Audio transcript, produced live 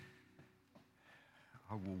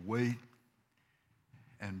I will wait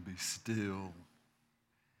and be still,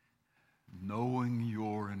 knowing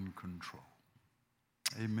you're in control.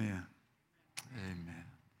 Amen. Amen.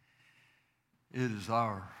 It is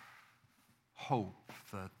our hope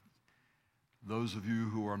that those of you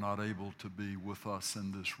who are not able to be with us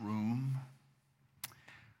in this room,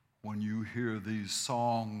 when you hear these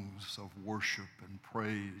songs of worship and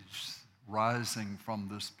praise rising from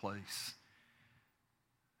this place,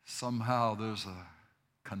 somehow there's a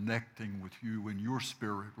connecting with you in your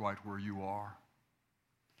spirit right where you are.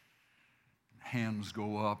 Hands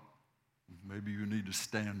go up. Maybe you need to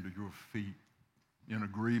stand to your feet in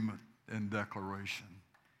agreement and declaration.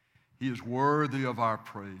 He is worthy of our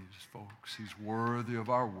praise, folks. He's worthy of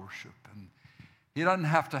our worship. And he doesn't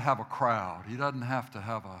have to have a crowd. He doesn't have to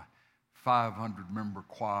have a 500-member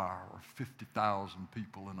choir or 50,000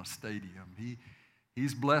 people in a stadium.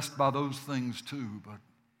 He's blessed by those things too, but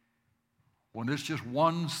when it's just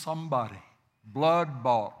one somebody,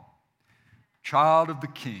 blood-bought, child of the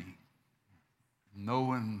King,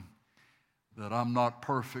 knowing that I'm not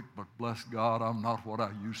perfect, but bless God, I'm not what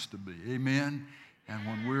I used to be. Amen?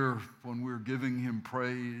 And when we're giving him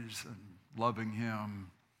praise and loving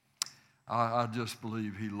him, I just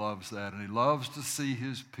believe he loves that. And he loves to see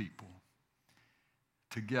his people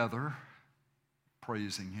together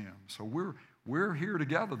praising him. So we're here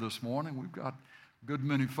together this morning. We've got a good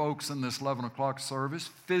many folks in this 11 o'clock service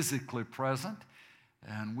physically present.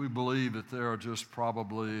 And we believe that there are just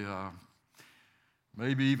probably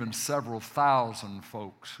maybe even several thousand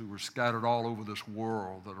folks who are scattered all over this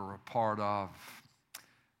world that are a part of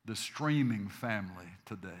the streaming family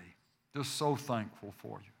today. Just so thankful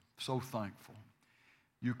for you, so thankful.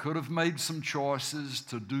 You could have made some choices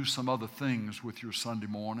to do some other things with your Sunday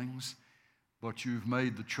mornings, but you've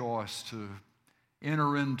made the choice to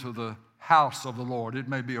enter into the house of the Lord. It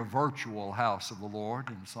may be a virtual house of the Lord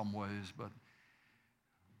in some ways, but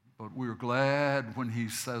we're glad when he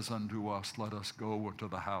says unto us, let us go into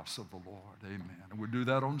the house of the Lord. Amen. And we do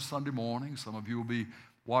that on Sunday morning. Some of you will be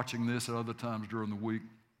watching this at other times during the week,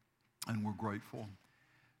 and we're grateful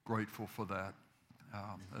for that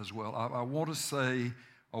as well. I want to say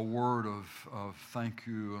a word of thank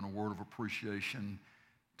you and a word of appreciation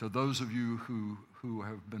to those of you who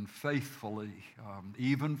have been faithfully,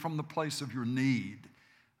 even from the place of your need,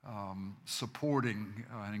 supporting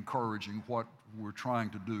and encouraging what we're trying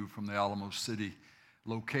to do from the Alamo City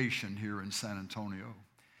location here in San Antonio.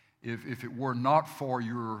 If it were not for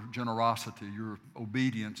your generosity, your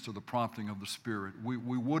obedience to the prompting of the Spirit, we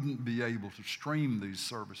wouldn't be able to stream these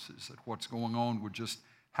services. That what's going on would just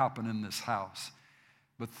happen in this house.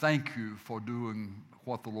 But thank you for doing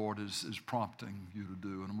what the Lord is prompting you to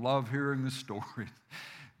do. And I love hearing this story,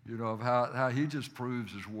 of how he just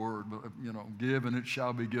proves his word. Give and it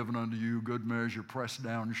shall be given unto you, good measure, pressed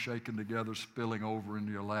down, shaken together, spilling over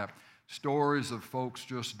into your lap. Stories of folks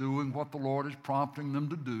just doing what the Lord is prompting them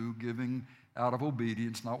to do, giving out of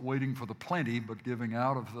obedience, not waiting for the plenty, but giving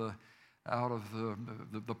out of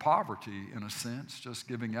the poverty, in a sense, just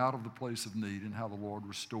giving out of the place of need, and how the Lord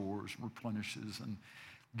restores, replenishes, and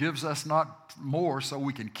gives us not more so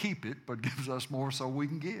we can keep it, but gives us more so we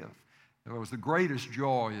can give. The greatest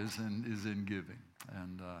joy is in giving,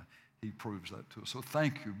 and he proves that to us. So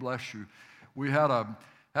thank you, bless you. We had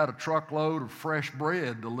a truckload of fresh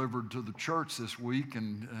bread delivered to the church this week,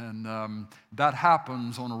 and that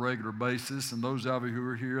happens on a regular basis. And those of you who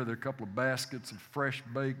are here, there are a couple of baskets of fresh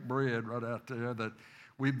baked bread right out there.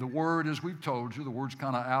 The word, as we've told you, the word's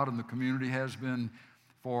kind of out in the community, has been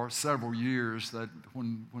for several years, that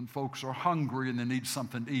when folks are hungry and they need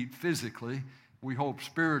something to eat physically, we hope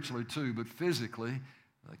spiritually too, but physically,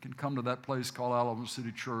 they can come to that place called Alamo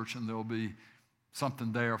City Church, and there'll be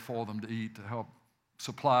something there for them to eat to help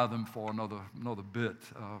supply them for another bit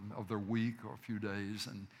of their week or a few days.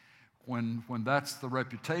 And when that's the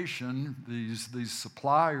reputation, these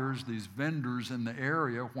suppliers, these vendors in the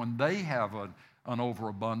area, when they have an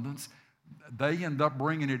overabundance, they end up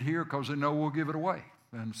bringing it here because they know we'll give it away.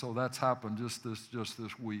 And so that's happened just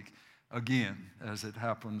this week again, as it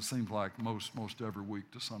happens, seems like most every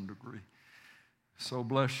week to some degree. So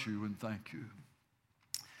bless you and thank you.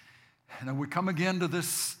 Now we come again to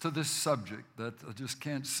this subject that I just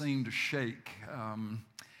can't seem to shake.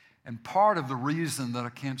 And part of the reason that I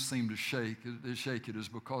can't seem to shake it is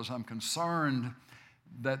because I'm concerned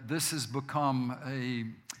that this has become a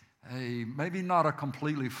maybe not a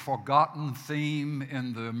completely forgotten theme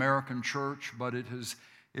in the American church, but it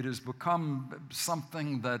has become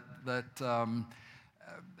something that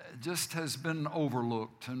just has been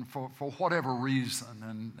overlooked, and for whatever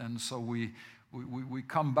reason. And so we we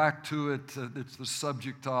come back to it. It's the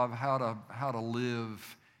subject of how to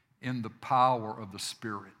live in the power of the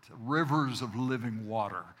Spirit, rivers of living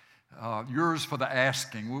water. Yours for the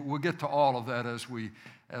asking. We'll get to all of that as we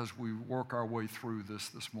work our way through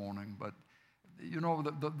this morning. But you know,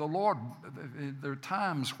 the Lord, there are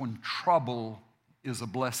times when trouble is a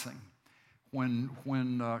blessing,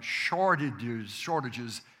 when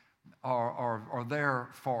shortages are there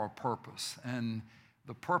for a purpose, and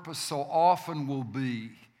the purpose so often will be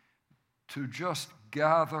to just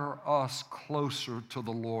gather us closer to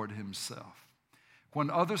the Lord Himself. When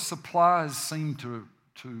other supplies seem to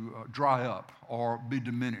dry up or be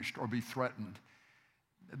diminished or be threatened,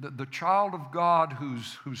 the child of God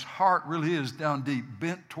whose heart really is down deep,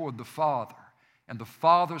 bent toward the Father, and the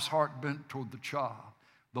Father's heart bent toward the child,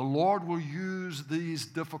 the Lord will use these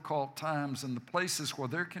difficult times in the places where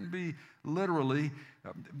there can be literally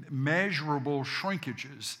measurable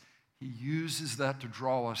shrinkages. He uses that to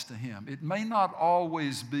draw us to Him. It may not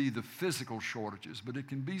always be the physical shortages, but it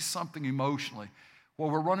can be something emotionally. Well,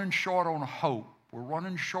 we're running short on hope. We're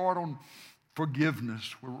running short on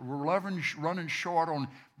forgiveness. We're running short on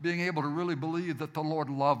being able to really believe that the Lord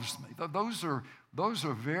loves me. Those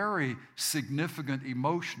are very significant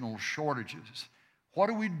emotional shortages. What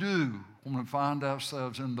do we do when we find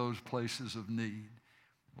ourselves in those places of need?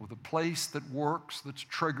 Well, the place that works, that's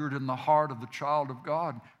triggered in the heart of the child of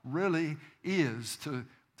God, really is to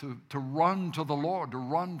run to the Lord, to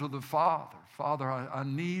run to the Father. Father, I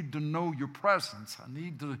need to know your presence. I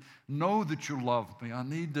need to know that you love me. I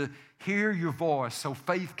need to hear your voice so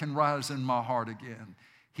faith can rise in my heart again.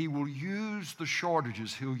 He will use the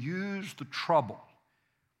shortages. He'll use the trouble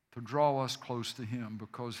to draw us close to Him,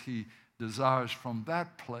 because He desires from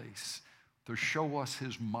that place to show us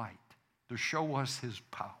His might, to show us His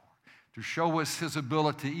power, to show us His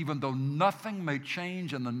ability. Even though nothing may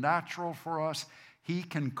change in the natural for us, He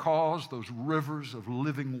can cause those rivers of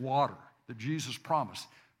living water that Jesus promised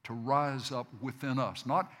to rise up within us.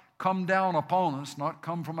 Not come down upon us, not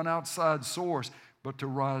come from an outside source, but to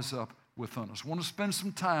rise up within us. I want to spend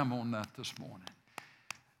some time on that this morning.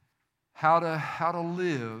 How to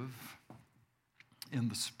live in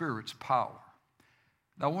the Spirit's power.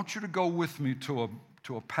 Now, I want you to go with me to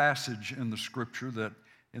a passage in the Scripture that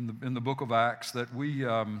in the book of Acts that we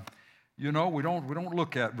don't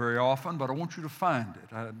look at very often, but I want you to find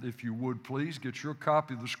it. If you would, please get your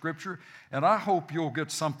copy of the Scripture, and I hope you'll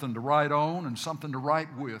get something to write on and something to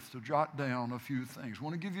write with, to jot down a few things. I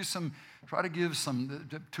want to give you try to give some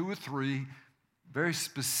 2 or 3 very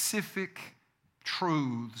specific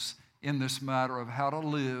truths in this matter of how to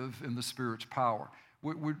live in the Spirit's power.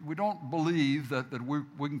 We don't believe that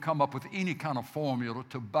we can come up with any kind of formula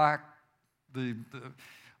to back the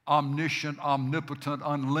omniscient, omnipotent,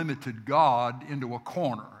 unlimited God into a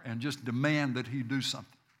corner and just demand that He do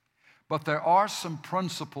something. But there are some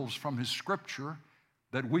principles from His Scripture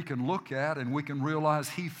that we can look at, and we can realize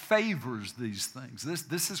He favors these things.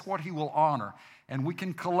 This is what He will honor. And we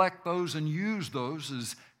can collect those and use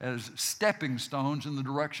those as stepping stones in the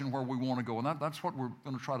direction where we want to go. And that's what we're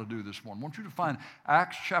going to try to do this morning. I want you to find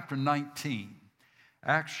Acts chapter 19.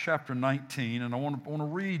 Acts chapter 19, and I want to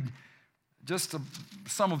read just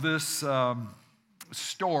some of this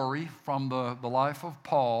story from the life of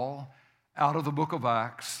Paul out of the book of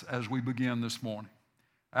Acts as we begin this morning.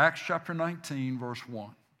 Acts chapter 19, verse 1.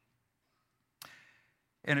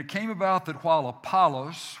 And it came about that while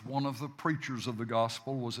Apollos, one of the preachers of the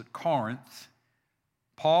gospel, was at Corinth,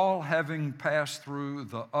 Paul, having passed through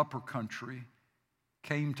the upper country,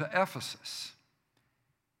 came to Ephesus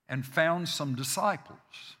and found some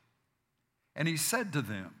disciples. And he said to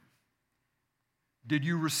them, "Did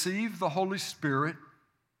you receive the Holy Spirit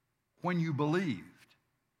when you believed?"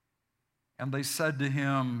 And they said to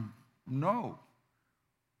him, "No,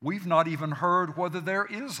 we've not even heard whether there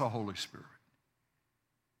is a Holy Spirit."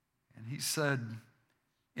 And he said,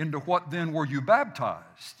 "Into what then were you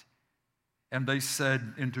baptized?" And they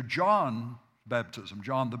said, "Into John's baptism,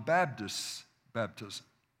 John the Baptist's baptism."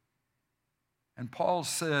 And Paul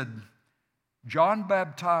said, "John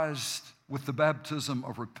baptized with the baptism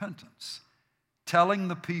of repentance, telling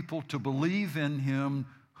the people to believe in Him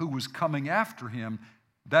who was coming after him,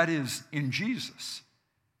 that is, in Jesus.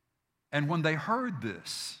 And when they heard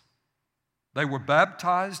this, they were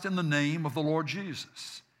baptized in the name of the Lord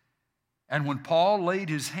Jesus. And when Paul laid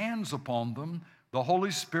his hands upon them, the Holy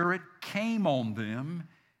Spirit came on them,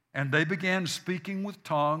 and they began speaking with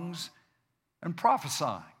tongues and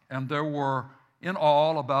prophesying. And there were in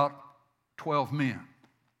all about 12 men.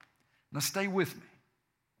 Now stay with me.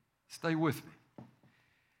 Stay with me.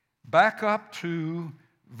 Back up to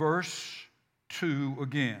verse 2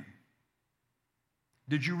 again.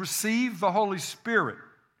 Did you receive the Holy Spirit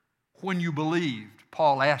when you believed?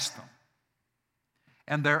 Paul asked them.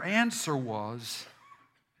 And their answer was,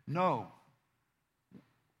 no.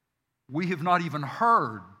 We have not even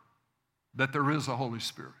heard that there is a Holy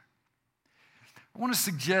Spirit. I want to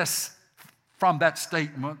suggest from that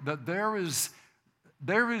statement that there is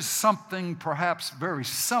something perhaps very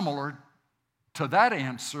similar to that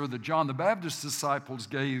answer that John the Baptist's disciples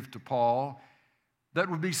gave to Paul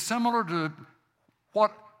that would be similar to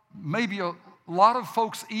what maybe a lot of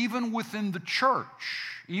folks, even within the church,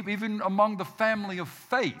 even among the family of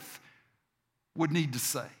faith, would need to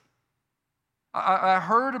say. I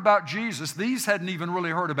heard about Jesus. These hadn't even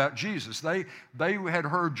really heard about Jesus. They had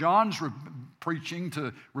heard John's preaching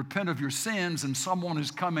to repent of your sins, and someone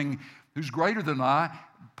is coming who's greater than I.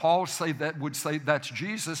 Paul would say that's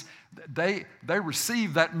Jesus. They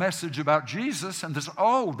receive that message about Jesus and this,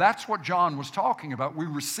 oh, that's what John was talking about. We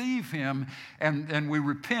receive him and we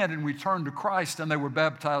repent and we turn to Christ, and they were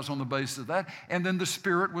baptized on the basis of that, and then the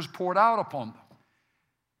Spirit was poured out upon them.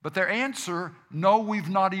 But their answer, no, we've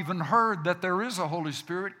not even heard that there is a Holy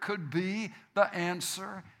Spirit, could be the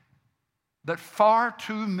answer that far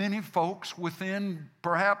too many folks within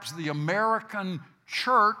perhaps the American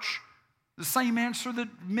church, the same answer that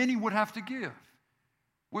many would have to give.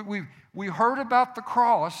 We heard about the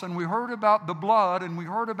cross, and we heard about the blood, and we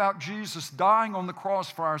heard about Jesus dying on the cross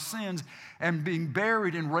for our sins and being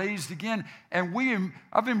buried and raised again. And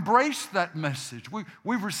I've embraced that message.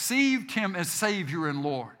 We've received him as Savior and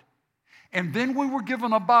Lord. And then we were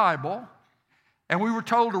given a Bible, and we were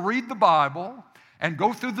told to read the Bible and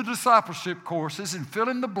go through the discipleship courses and fill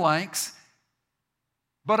in the blanks.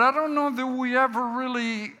 But I don't know that we ever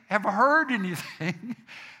really have heard anything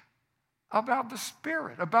about the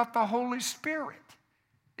Spirit, about the Holy Spirit,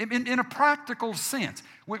 in a practical sense.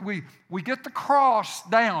 We get the cross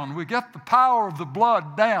down. We get the power of the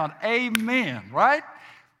blood down. Amen, right?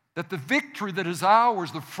 That the victory that is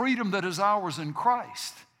ours, the freedom that is ours in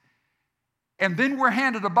Christ. And then we're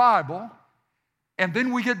handed a Bible, and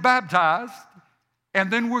then we get baptized, and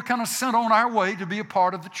then we're kind of sent on our way to be a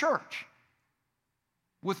part of the church,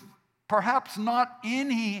 with perhaps not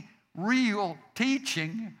any real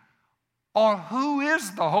teaching on who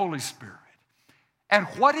is the Holy Spirit and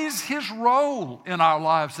what is his role in our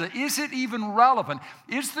lives. Is it even relevant?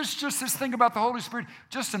 Is this just this thing about the Holy Spirit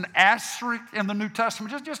just an asterisk in the New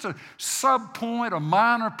Testament, just a sub-point, a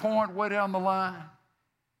minor point way down the line?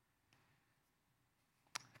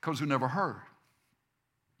 Because we never heard.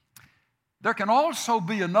 There can also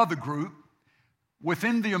be another group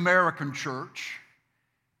within the American church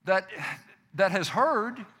that has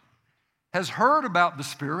heard about the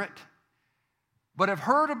Spirit, but have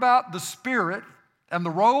heard about the Spirit and the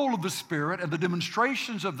role of the Spirit and the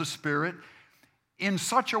demonstrations of the Spirit in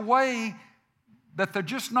such a way that they're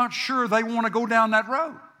just not sure they want to go down that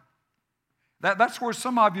road. That's where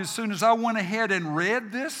some of you, as soon as I went ahead and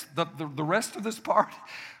read this, the rest of this part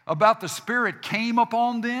about the Spirit came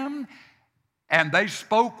upon them, and they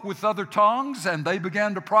spoke with other tongues, and they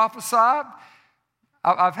began to prophesy.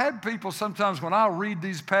 I've had people sometimes when I read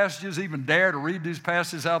these passages, even dare to read these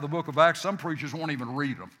passages out of the book of Acts, some preachers won't even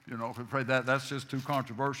read them, if they pray that's just too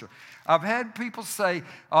controversial. I've had people say,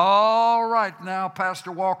 all right, now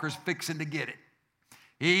Pastor Walker's fixing to get it.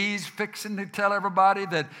 He's fixing to tell everybody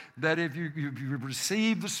that if you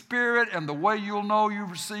receive the Spirit, and the way you'll know you've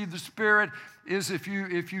received the Spirit is if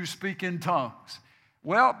you speak in tongues.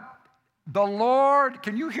 Well, the Lord,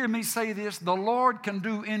 can you hear me say this? The Lord can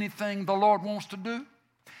do anything the Lord wants to do.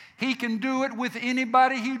 He can do it with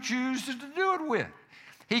anybody he chooses to do it with.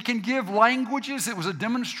 He can give languages. It was a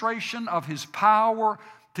demonstration of his power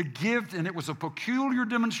to give, and it was a peculiar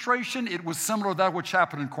demonstration. It was similar to that which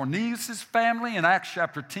happened in Cornelius' family in Acts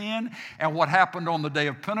chapter 10, and what happened on the day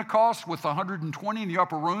of Pentecost with 120 in the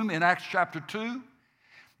upper room in Acts chapter 2.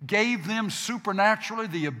 Gave them supernaturally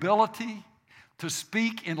the ability to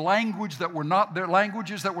speak in languages that were not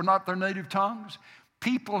their native tongues.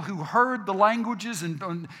 People who heard the languages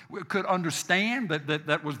and could understand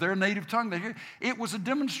that was their native tongue. It was a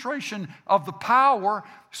demonstration of the power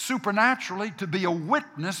supernaturally to be a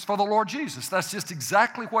witness for the Lord Jesus. That's just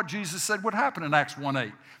exactly what Jesus said would happen in Acts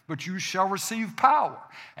 1:8. But you shall receive power.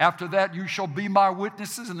 After that, you shall be my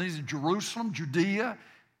witnesses in these Jerusalem, Judea,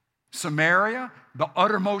 Samaria, the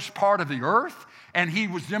uttermost part of the earth. And he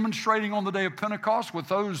was demonstrating on the day of Pentecost with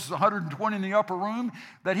those 120 in the upper room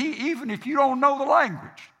that even if you don't know the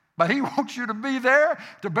language, but he wants you to be there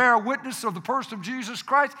to bear witness of the person of Jesus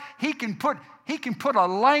Christ, he can put a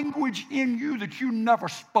language in you that you never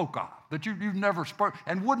spoke of, that you've never spoke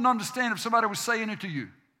and wouldn't understand if somebody was saying it to you.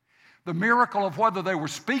 The miracle of whether they were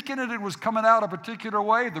speaking it, it was coming out a particular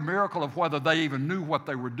way. The miracle of whether they even knew what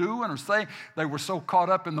they were doing or saying. They were so caught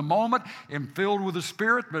up in the moment and filled with the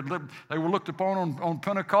Spirit. But they were looked upon on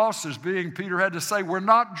Pentecost as being, Peter had to say, we're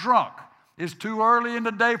not drunk. It's too early in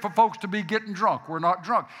the day for folks to be getting drunk. We're not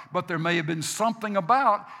drunk. But there may have been something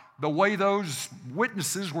about the way those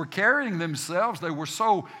witnesses were carrying themselves. They were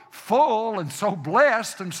so full and so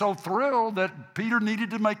blessed and so thrilled that Peter needed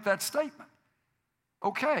to make that statement.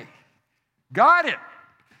 Okay. Got it.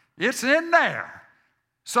 It's in there.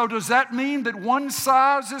 So does that mean that one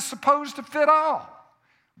size is supposed to fit all?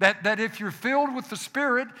 That if you're filled with the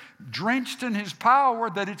Spirit, drenched in His power,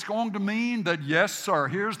 that it's going to mean that, yes, sir,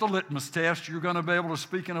 here's the litmus test. You're going to be able to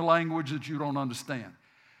speak in a language that you don't understand.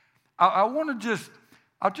 I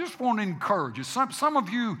just want to encourage you. Some of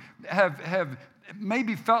you have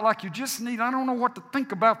maybe felt like you just need, I don't know what to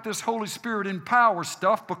think about this Holy Spirit in power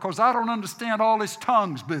stuff because I don't understand all this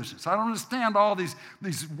tongues business. I don't understand all these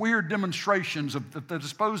weird demonstrations that are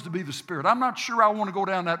supposed to be the Spirit. I'm not sure I want to go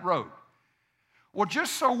down that road. Well,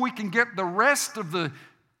 just so we can get the rest of the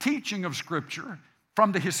teaching of Scripture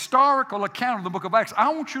from the historical account of the book of Acts,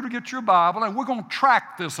 I want you to get your Bible and we're going to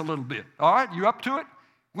track this a little bit. All right, you up to it?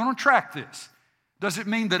 We're going to track this. Does it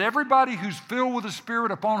mean that everybody who's filled with the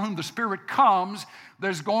Spirit, upon whom the Spirit comes,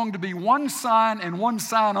 there's going to be one sign and one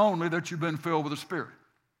sign only that you've been filled with the Spirit?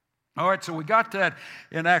 All right, so we got that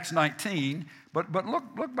in Acts 19, but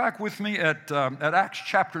look back with me at Acts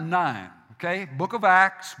chapter 9, okay? Book of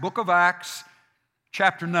Acts,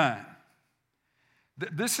 chapter 9.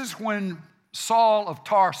 This is when Saul of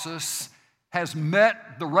Tarsus has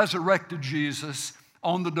met the resurrected Jesus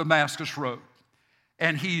on the Damascus Road,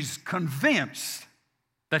 and he's convinced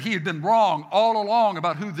that he had been wrong all along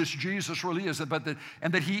about who this Jesus really is, and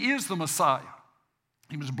that he is the Messiah.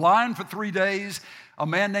 He was blind for 3 days. A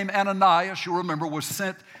man named Ananias, you'll remember, was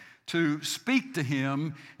sent to speak to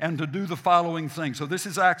him and to do the following thing. So this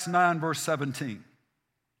is Acts 9, verse 17.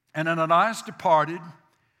 And Ananias departed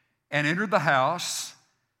and entered the house,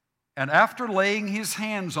 and after laying his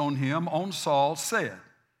hands on him, on Saul, said,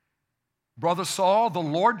 Brother Saul, the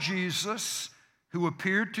Lord Jesus, who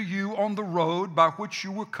appeared to you on the road by which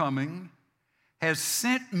you were coming, has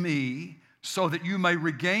sent me so that you may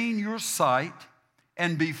regain your sight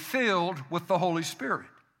and be filled with the Holy Spirit.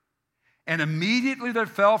 And immediately there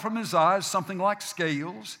fell from his eyes something like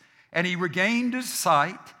scales, and he regained his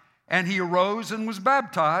sight, and he arose and was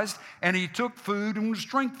baptized, and he took food and was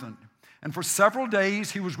strengthened. And for several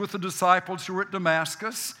days he was with the disciples who were at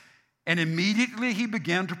Damascus. And immediately he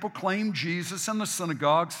began to proclaim Jesus in the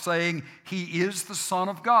synagogue, saying, He is the Son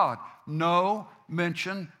of God. No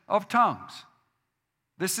mention of tongues.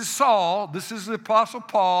 This is Saul. This is the Apostle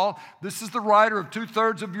Paul. This is the writer of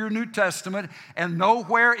 2/3 of your New Testament. And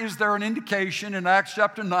nowhere is there an indication in Acts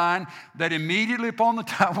chapter 9 that immediately upon the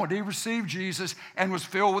time when he received Jesus and was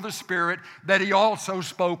filled with the Spirit, that he also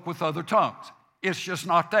spoke with other tongues. It's just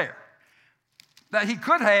not there. That he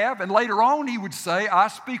could have, and later on he would say, I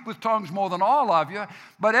speak with tongues more than all of you,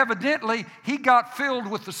 but evidently he got filled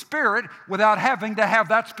with the Spirit without having to have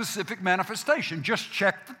that specific manifestation. Just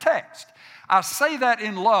check the text. I say that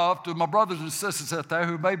in love to my brothers and sisters out there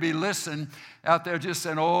who may be listening out there just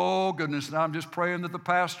saying, oh goodness, now I'm just praying that the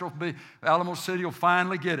pastor will be, Alamo City will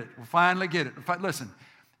finally get it. We'll finally get it. Listen,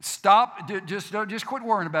 stop, just quit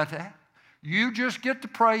worrying about that. You just get to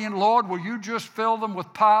praying, Lord, will you just fill them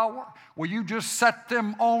with power? Will you just set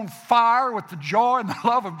them on fire with the joy and the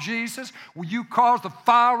love of Jesus? Will you cause the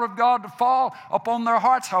fire of God to fall upon their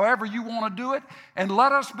hearts, however you want to do it? And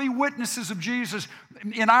let us be witnesses of Jesus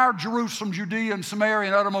in our Jerusalem, Judea, and Samaria,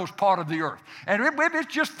 and uttermost part of the earth. And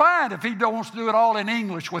it's just fine if he wants to do it all in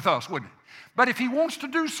English with us, wouldn't it? But if he wants to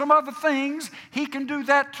do some other things, he can do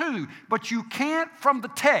that too. But you can't, from the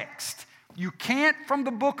text, you can't, from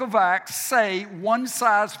the book of Acts, say one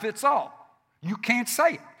size fits all. You can't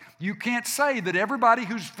say it. You can't say that everybody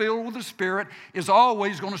who's filled with the Spirit is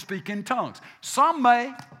always going to speak in tongues. Some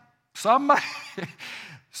may, some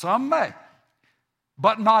may.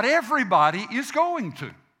 But not everybody is going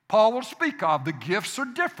to. Paul will speak of the gifts are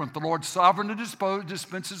different. The Lord sovereignly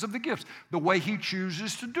dispenses of the gifts, the way he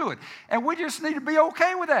chooses to do it. And we just need to be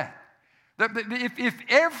okay with that. If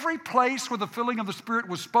every place where the filling of the Spirit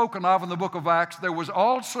was spoken of in the book of Acts, there was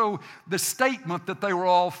also the statement that they were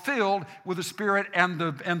all filled with the Spirit and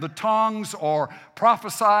the tongues or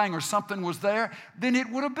prophesying or something was there, then it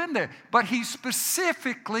would have been there. But he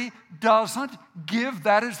specifically doesn't give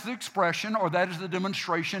that as the expression or that as the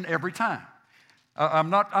demonstration every time. I'm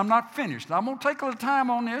not finished. I'm going to take a little time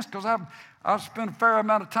on this because I've spent a fair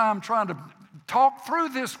amount of time trying to talk through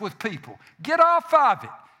this with people. Get off of it.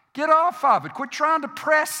 Get off of it. Quit trying to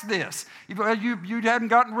press this. You hadn't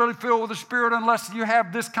gotten really filled with the Spirit unless you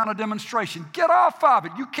have this kind of demonstration. Get off of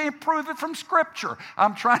it. You can't prove it from Scripture.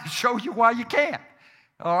 I'm trying to show you why you can't.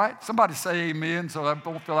 All right? Somebody say amen so I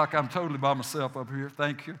don't feel like I'm totally by myself up here.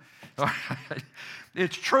 Thank you. All right.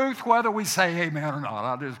 It's truth whether we say amen or not.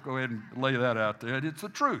 I'll just go ahead and lay that out there. It's the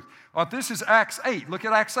truth. All right, this is Acts 8. Look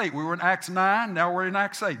at Acts 8. We were in Acts 9. Now we're in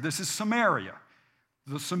Acts 8. This is Samaria.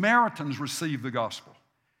 The Samaritans received the gospel.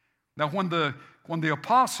 Now, when the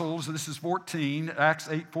apostles, this is 14, Acts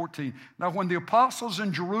 8:14. Now, when the apostles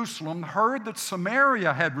in Jerusalem heard that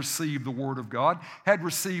Samaria had received the word of God, had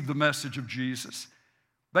received the message of Jesus,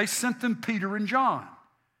 they sent them Peter and John,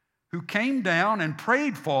 who came down and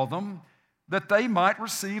prayed for them that they might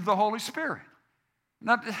receive the Holy Spirit.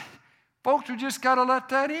 Now, folks, we just got to let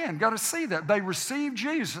that in, got to see that. They received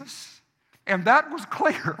Jesus, and that was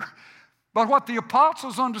clear. But what the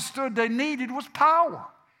apostles understood they needed was power.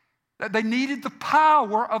 They needed the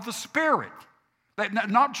power of the Spirit.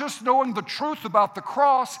 Not just knowing the truth about the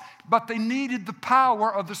cross, but they needed the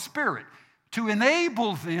power of the Spirit to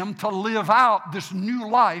enable them to live out this new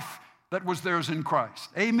life that was theirs in Christ.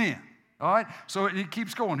 Amen. All right? So it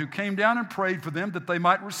keeps going. Who came down and prayed for them that they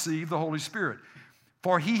might receive the Holy Spirit.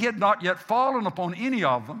 For he had not yet fallen upon any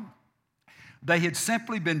of them. They had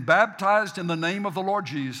simply been baptized in the name of the Lord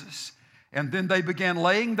Jesus. And then they began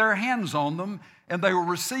laying their hands on them, and they were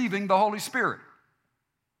receiving the Holy Spirit.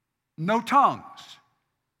 No tongues,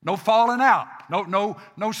 no falling out,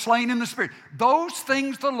 no slain in the Spirit. Those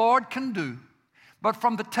things the Lord can do. But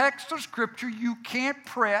from the text of Scripture, you can't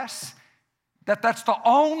press that that's the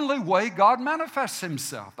only way God manifests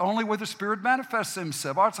Himself, the only way the Spirit manifests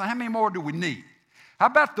Himself. All right, so how many more do we need? How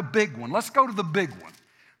about the big one? Let's go to the big one.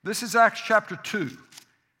 This is Acts chapter 2.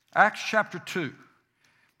 Acts chapter 2.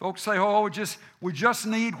 Folks say, oh, we just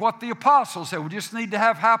need what the apostles said. We just need to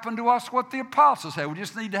have happen to us what the apostles said. We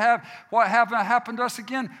just need to have what happened to us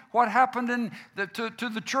again, what happened to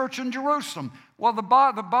the church in Jerusalem. Well, the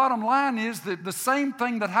bottom line is that the same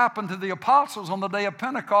thing that happened to the apostles on the day of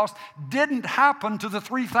Pentecost didn't happen to the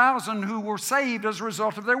 3,000 who were saved as a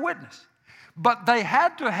result of their witness. But they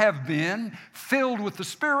had to have been filled with the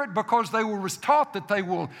Spirit because they were taught that they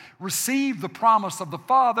will receive the promise of the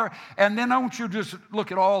Father. And then don't you just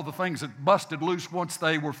look at all the things that busted loose once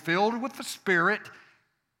they were filled with the Spirit,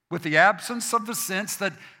 with the absence of the sense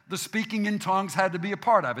that the speaking in tongues had to be a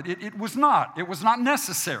part of it. It was not. It was not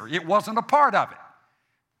necessary. It wasn't a part of it.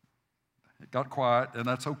 It got quiet, and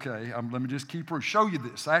that's okay. Let me just show you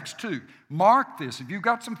this. Acts 2. Mark this. If you've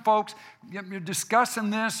got some folks you're discussing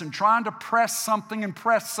this and trying to press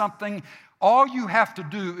something, all you have to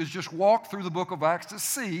do is just walk through the book of Acts to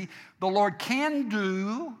see the Lord can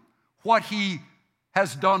do what He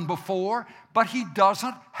has done before, but He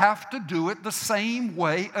doesn't have to do it the same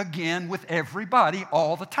way again with everybody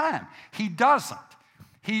all the time. He doesn't.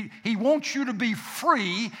 He wants you to be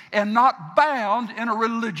free and not bound in a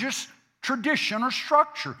religious tradition or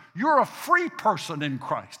structure. You're a free person in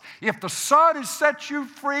Christ. If the Son has set you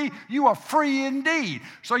free, you are free indeed.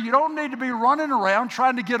 So you don't need to be running around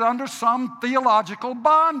trying to get under some theological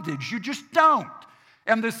bondage. You just don't.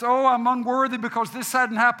 And this, I'm unworthy because this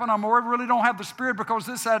hadn't happened. I really don't have the Spirit because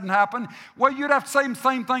this hadn't happened. Well, you'd have to say the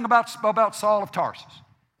same thing about Saul of Tarsus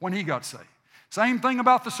when he got saved. Same thing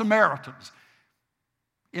about the Samaritans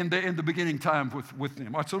in the beginning time with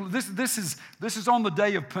them. Right, so this is on the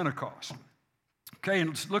day of Pentecost. Okay, and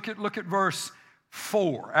let's look at verse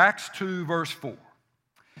 4. Acts 2, verse 4.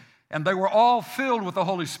 And they were all filled with the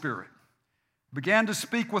Holy Spirit, began to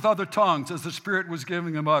speak with other tongues as the Spirit was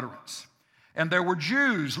giving them utterance. And there were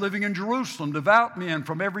Jews living in Jerusalem, devout men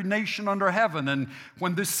from every nation under heaven. And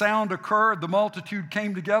when this sound occurred, the multitude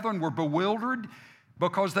came together and were bewildered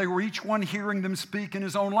because they were each one hearing them speak in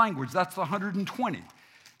his own language. That's the 120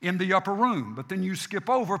 in the upper room. But then you skip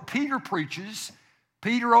over, Peter preaches.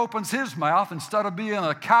 Peter opens his mouth. Instead of being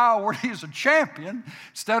a coward, he's a champion.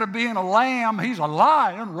 Instead of being a lamb, he's a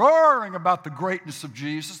lion, roaring about the greatness of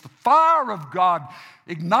Jesus, the fire of God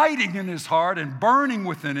igniting in his heart and burning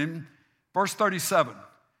within him. Verse 37.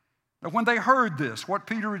 Now when they heard this, what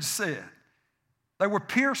Peter had said, they were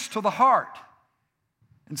pierced to the heart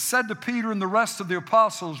and said to Peter and the rest of the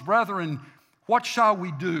apostles, "Brethren, what shall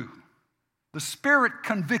we do?" The Spirit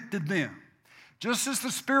convicted them. Just as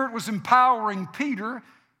the Spirit was empowering Peter,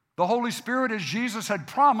 the Holy Spirit, as Jesus had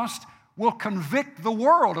promised, will convict the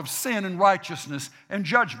world of sin and righteousness and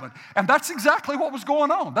judgment. And that's exactly what was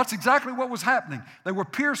going on. That's exactly what was happening. They were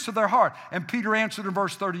pierced to their heart. And Peter answered in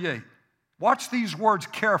verse 38. Watch these words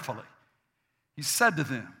carefully. He said to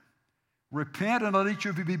them, "Repent and let each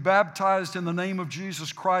of you be baptized in the name of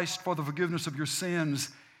Jesus Christ for the forgiveness of your sins,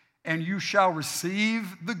 and you shall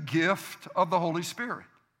receive the gift of the Holy Spirit.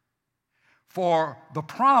 For the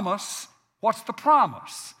promise, what's the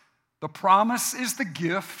promise? The promise is the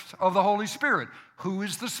gift of the Holy Spirit. Who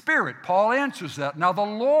is the Spirit? Paul answers that. Now, the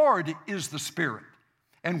Lord is the Spirit.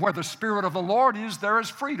 And where the Spirit of the Lord is, there is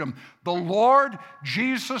freedom. The Lord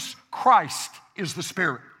Jesus Christ is the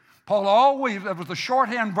Spirit. Paul always, that was the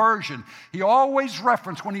shorthand version, he always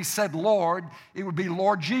referenced when he said Lord, it would be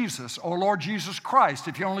Lord Jesus or Lord Jesus Christ.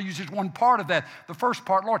 If he only uses one part of that, the first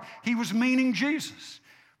part, Lord, he was meaning Jesus.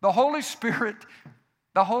 The Holy Spirit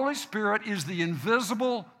is the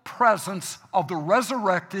invisible presence of the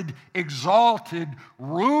resurrected, exalted,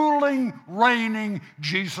 ruling, reigning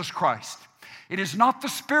Jesus Christ. It is not the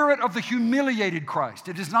spirit of the humiliated Christ.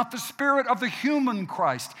 It is not the spirit of the human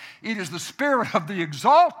Christ. It is the spirit of the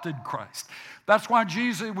exalted Christ. That's why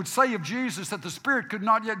Jesus would say of Jesus that the Spirit could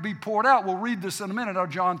not yet be poured out. We'll read this in a minute,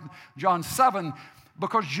 John 7,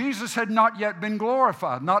 because Jesus had not yet been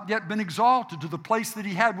glorified, not yet been exalted to the place that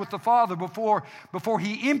he had with the Father before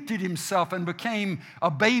he emptied himself and became a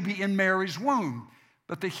baby in Mary's womb.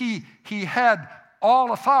 But he had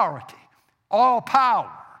all authority, all power,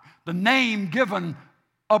 the name given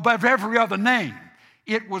above every other name.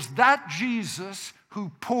 It was that Jesus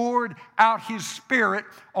who poured out his Spirit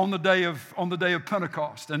on the day of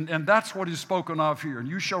Pentecost. And that's what is spoken of here. And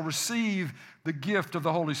you shall receive the gift of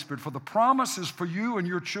the Holy Spirit. For the promise is for you and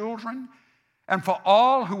your children, and for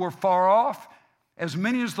all who are far off, as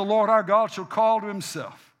many as the Lord our God shall call to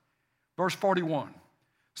himself. Verse 41.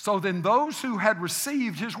 So then those who had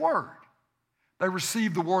received his word, they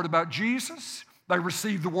received the word about Jesus, they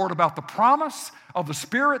received the word about the promise of the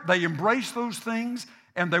Spirit. They embraced those things,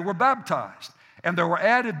 and they were baptized. And there were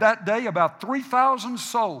added that day about 3,000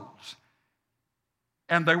 souls.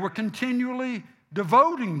 And they were continually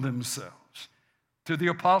devoting themselves to the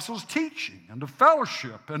apostles' teaching and to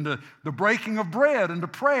fellowship and to the breaking of bread and to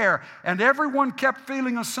prayer. And everyone kept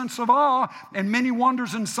feeling a sense of awe, and many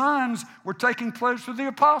wonders and signs were taking place with the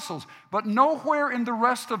apostles. But nowhere in the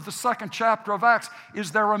rest of the second chapter of Acts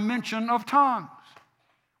is there a mention of tongues.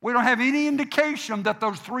 We don't have any indication that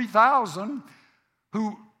those 3,000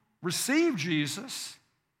 who received Jesus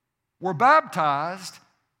were baptized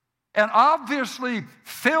and obviously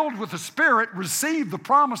filled with the Spirit, received the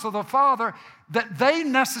promise of the Father, that they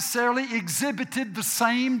necessarily exhibited the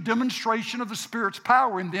same demonstration of the Spirit's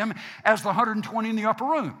power in them as the 120 in the upper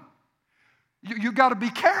room. You got to be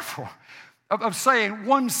careful of saying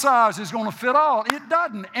one size is going to fit all. It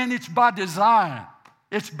doesn't, and it's by design.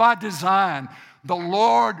 It's by design. The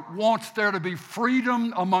Lord wants there to be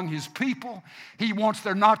freedom among his people. He wants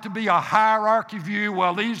there not to be a hierarchy view.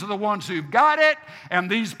 Well, these are the ones who've got it, and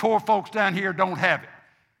these poor folks down here don't have it.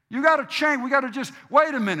 You got to change. We got to just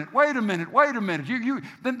wait a minute.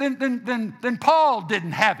 Then Paul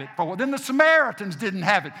didn't have it for a while. Then the Samaritans didn't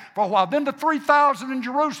have it for a while. Then the 3,000 in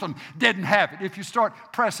Jerusalem didn't have it. If you start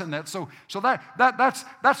pressing that, so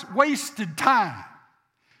that's wasted time.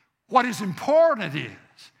 What is important is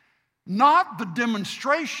not the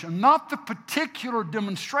demonstration, not the particular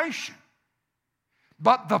demonstration,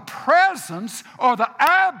 but the presence or the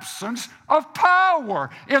absence of power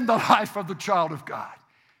in the life of the child of God.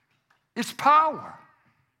 It's power.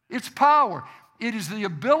 It's power. It is the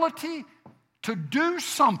ability to do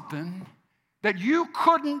something that you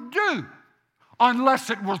couldn't do unless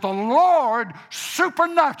it was the Lord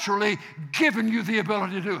supernaturally giving you the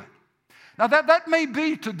ability to do it. Now, that may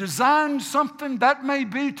be to design something, that may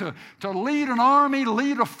be to lead an army,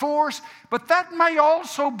 lead a force, but that may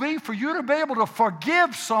also be for you to be able to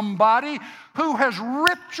forgive somebody who has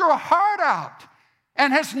ripped your heart out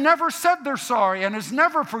and has never said they're sorry and has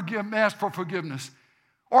never asked for forgiveness,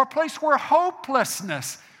 or a place where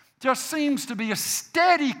hopelessness just seems to be a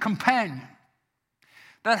steady companion.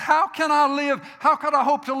 That how can I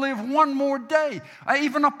hope to live one more day,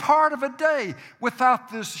 even a part of a day,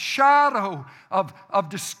 without this shadow of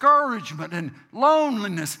discouragement and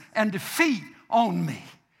loneliness and defeat on me?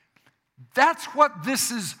 That's what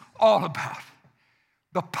this is all about.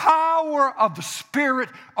 The power of the Spirit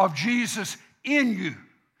of Jesus in you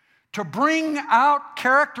to bring out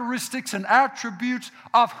characteristics and attributes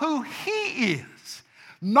of who He is.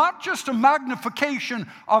 Not just a magnification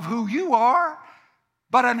of who you are,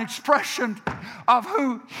 but an expression of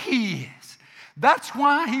who He is. That's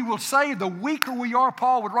why He will say, the weaker we are,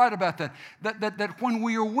 Paul would write about that when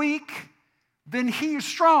we are weak, then He is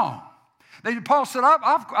strong. Paul said,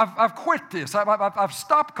 I've quit this. I've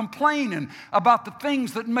stopped complaining about the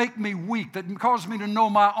things that make me weak, that cause me to know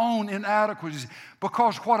my own inadequacies,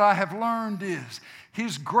 because what I have learned is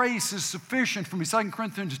His grace is sufficient for me. 2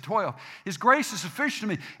 Corinthians 12. His grace is sufficient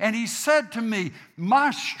to me. And He said to me,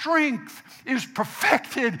 my strength is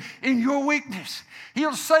perfected in your weakness.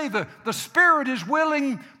 He'll say the spirit is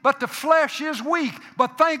willing, but the flesh is weak.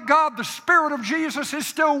 But thank God the Spirit of Jesus is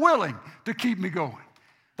still willing to keep me going.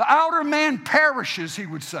 The outer man perishes, he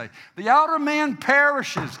would say. The outer man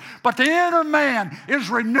perishes, but the inner man is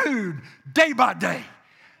renewed day by day.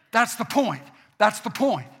 That's the point. That's the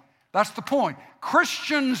point. That's the point.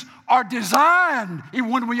 Christians are designed, even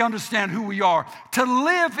when we understand who we are, to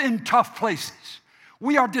live in tough places.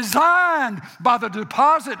 We are designed by the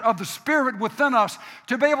deposit of the Spirit within us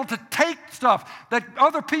to be able to take stuff that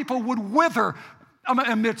other people would wither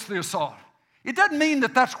amidst the assault. It doesn't mean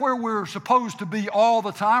that that's where we're supposed to be all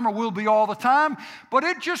the time or will be all the time, but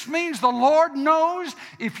it just means the Lord knows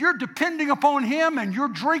if you're depending upon Him and you're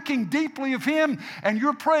drinking deeply of Him and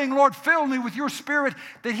you're praying, Lord, fill me with your Spirit,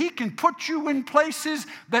 that He can put you in places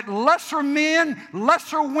that lesser men,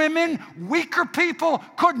 lesser women, weaker people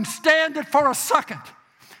couldn't stand it for a second.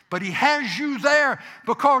 But He has you there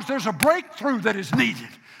because there's a breakthrough that is needed.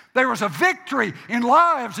 There is a victory in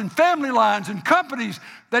lives and family lines and companies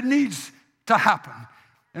that needs to happen.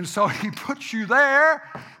 And so He puts you there,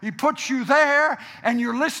 and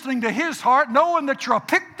you're listening to His heart, knowing that you're a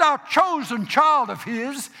picked out, chosen child of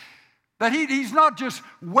His, that He's not just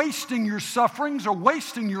wasting your sufferings or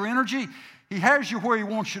wasting your energy. He has you where He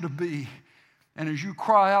wants you to be. And as you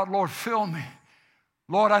cry out, Lord, fill me.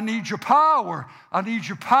 Lord, I need your power. I need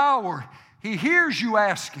your power. He hears you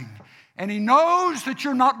asking, and He knows that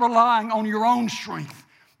you're not relying on your own strength,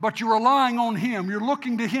 but you're relying on Him. You're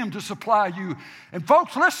looking to Him to supply you. And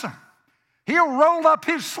folks, listen. He'll roll up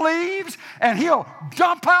His sleeves and He'll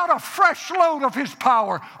dump out a fresh load of His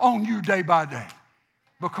power on you day by day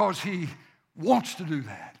because He wants to do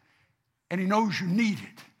that. And He knows you need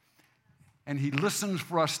it. And He listens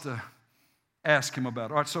for us to ask Him about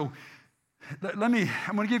it. All right, so I'm going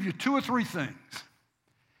to give you 2 or 3 things.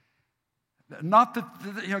 Not that,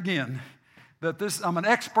 again, that I'm an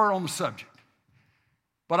expert on the subject.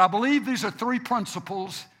 But I believe these are 3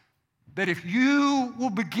 principles that if you will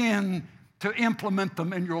begin to implement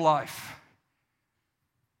them in your life,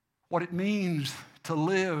 what it means to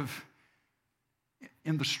live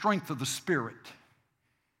in the strength of the Spirit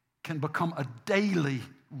can become a daily,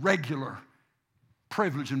 regular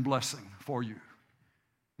privilege and blessing for you.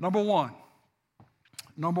 Number one,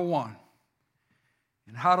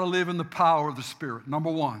 and how to live in the power of the Spirit. Number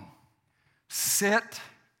 1, sit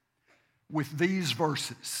with these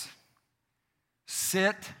verses.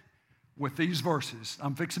 Sit with these verses.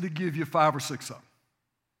 I'm fixing to give you 5 or 6 of them.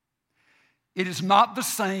 It is not the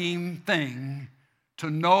same thing to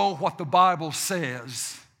know what the Bible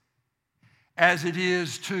says as it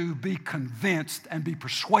is to be convinced and be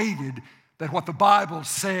persuaded that what the Bible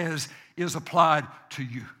says is applied to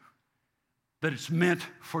you, that it's meant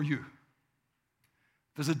for you.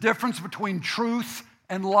 There's a difference between truth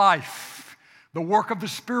and life. The work of the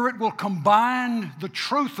Spirit will combine the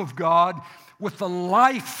truth of God with the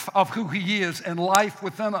life of who He is and life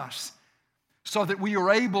within us so that we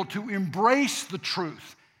are able to embrace the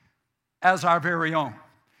truth as our very own.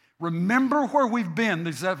 Remember where we've been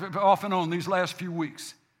off and on these last few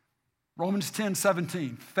weeks. Romans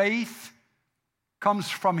 10:17. Faith comes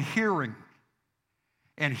from hearing,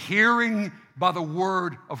 and hearing by the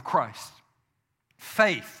word of Christ.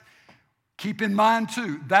 Faith. Keep in mind,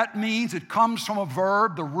 too, that means it comes from a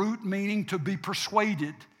verb, the root meaning to be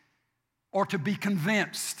persuaded or to be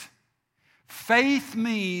convinced. Faith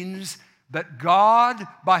means that God,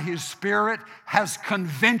 by His Spirit, has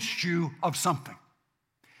convinced you of something.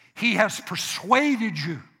 He has persuaded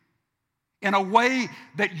you in a way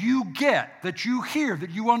that you get, that you hear, that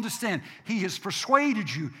you understand. He has persuaded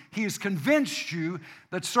you. He has convinced you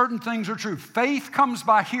that certain things are true. Faith comes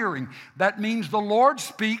by hearing. That means the Lord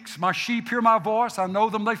speaks. My sheep hear my voice. I know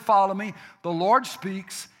them, they follow me. The Lord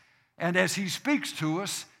speaks, and as He speaks to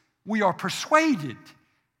us, we are persuaded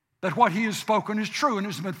that what He has spoken is true and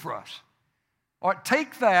is meant for us. All right,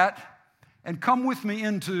 take that and come with me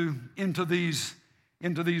into these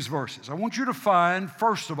verses. I want you to find,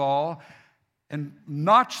 first of all, and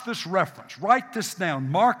notch this reference. Write this down.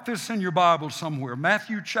 Mark this in your Bible somewhere.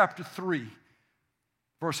 Matthew chapter 3,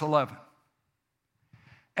 verse 11.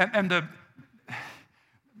 And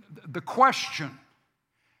the question,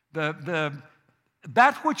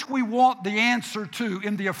 that which we want the answer to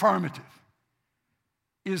in the affirmative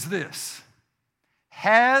is this: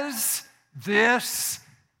 has this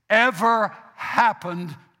ever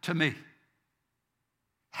happened to me?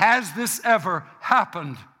 Has this ever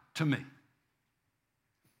happened to me?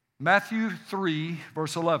 Matthew 3,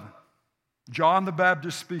 verse 11. John the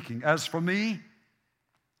Baptist speaking, "As for me,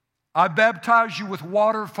 I baptize you with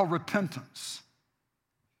water for repentance.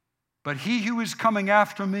 But he who is coming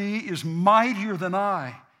after me is mightier than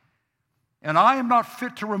I, and I am not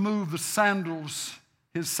fit to remove his sandals.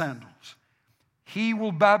 He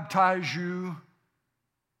will baptize you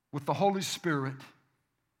with the Holy Spirit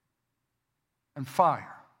and fire."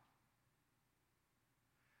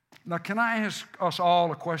 Now, can I ask us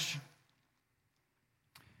all a question?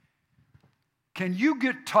 Can you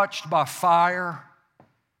get touched by fire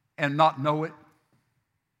and not know it?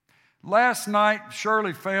 Last night,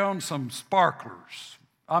 Shirley found some sparklers.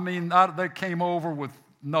 They came over with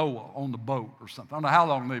Noah on the boat or something. I don't know how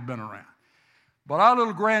long they've been around. But our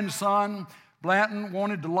little grandson, Blanton,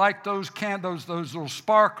 wanted to light those little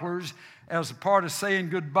sparklers as a part of saying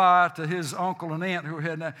goodbye to his uncle and aunt who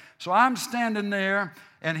had. So I'm standing there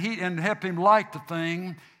and help him light the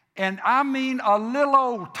thing. And a little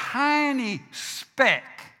old tiny speck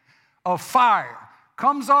of fire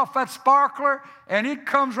comes off that sparkler, and it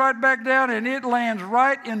comes right back down, and it lands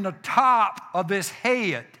right in the top of this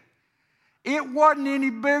head. It wasn't any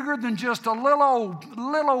bigger than just a little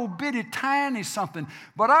old bitty tiny something.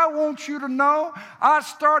 But I want you to know, I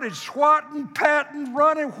started swatting, patting,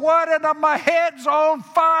 running, and my head's on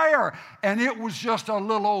fire. And it was just a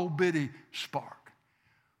little old bitty spark.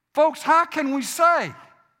 Folks, how can we say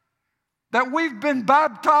that we've been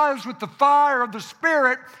baptized with the fire of the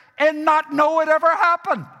Spirit and not know it ever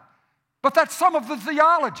happened? But that's some of the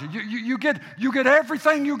theology. You get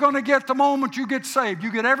everything you're going to get the moment you get saved.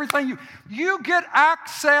 You get everything. You get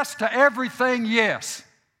access to everything, yes,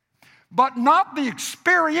 but not the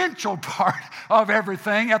experiential part of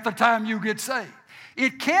everything at the time you get saved.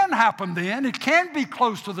 It can happen then. It can be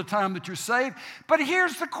close to the time that you're saved. But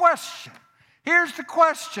here's the question.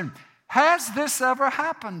 Has this ever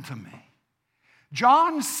happened to me?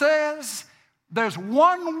 John says there's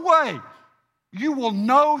one way you will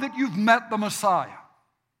know that you've met the Messiah.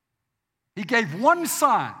 He gave one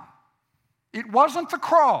sign. It wasn't the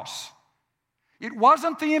cross. It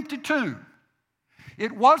wasn't the empty tomb.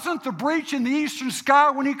 It wasn't the breach in the eastern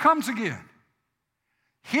sky when he comes again.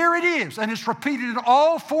 Here it is, and it's repeated in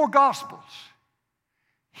all four Gospels.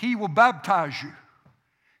 He will baptize you.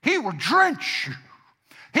 He will drench you.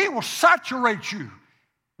 He will saturate you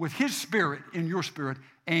with his Spirit, in your spirit,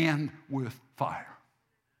 and with fire.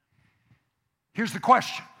 Here's the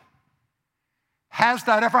question. Has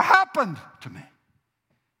that ever happened to me?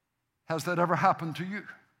 Has that ever happened to you?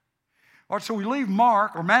 All right, so we leave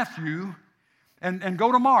Mark or Matthew and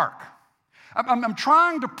go to Mark. I'm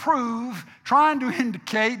trying to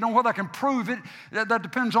indicate, whether I can prove it, that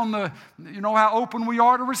depends on how open we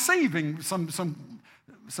are to receiving some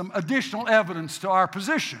additional evidence to our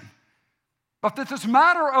position. But that this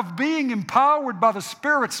matter of being empowered by the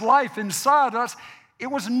Spirit's life inside us, it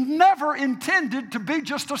was never intended to be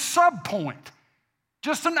just a subpoint,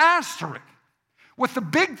 just an asterisk, with the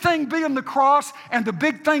big thing being the cross and the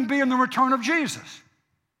big thing being the return of Jesus.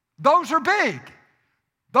 Those are big.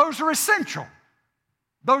 Those are essential.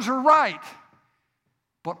 Those are right.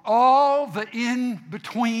 But all the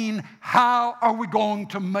in-between, how are we going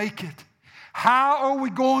to make it? How are we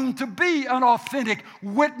going to be an authentic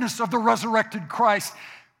witness of the resurrected Christ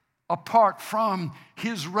apart from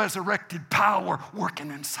his resurrected power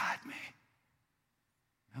working inside me?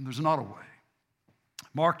 And there's not a way.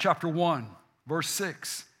 Mark chapter 1, verse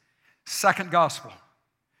 6, second gospel.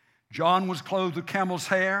 John was clothed with camel's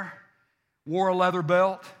hair, wore a leather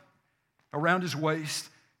belt around his waist,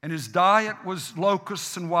 and his diet was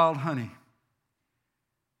locusts and wild honey.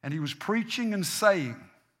 And he was preaching and saying,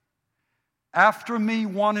 "After me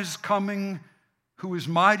one is coming who is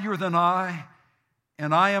mightier than I,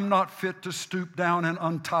 and I am not fit to stoop down and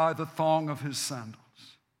untie the thong of his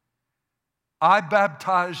sandals. I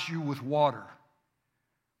baptize you with water,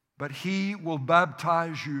 but he will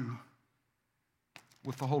baptize you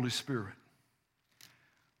with the Holy Spirit."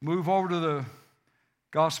 Move over to the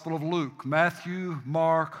Gospel of Luke. Matthew,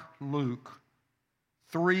 Mark, Luke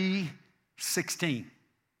 3:16.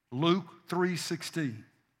 Luke 3:16.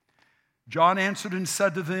 John answered and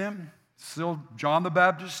said to them, still John the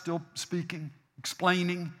Baptist, still speaking,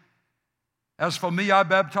 explaining, "As for me, I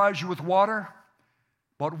baptize you with water,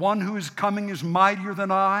 but one who is coming is mightier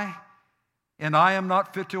than I, and I am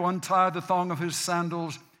not fit to untie the thong of his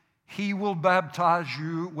sandals. He will baptize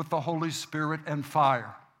you with the Holy Spirit and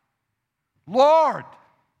fire." Lord,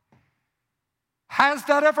 has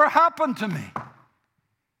that ever happened to me?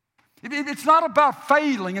 It's not about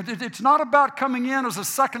failing. It's not about coming in as a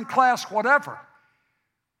second-class whatever.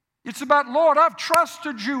 It's about, Lord, I've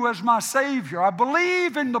trusted you as my Savior. I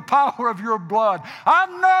believe in the power of your blood. I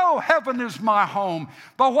know heaven is my home.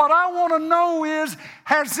 But what I want to know is,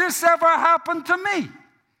 has this ever happened to me?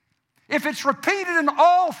 If it's repeated in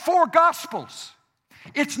all 4 Gospels,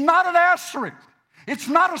 it's not an asterisk. It's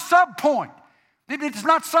not a subpoint. It's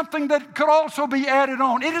not something that could also be added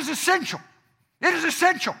on. It is essential. It is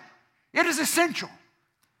essential. It is essential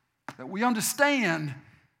that we understand,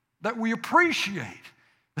 that we appreciate,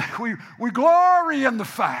 that we glory in the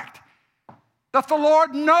fact that the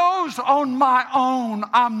Lord knows on my own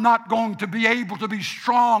I'm not going to be able to be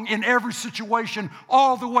strong in every situation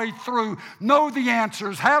all the way through, know the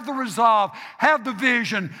answers, have the resolve, have the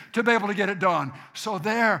vision to be able to get it done. So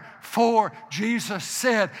therefore, Jesus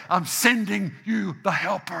said, I'm sending you the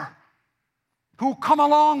helper who will come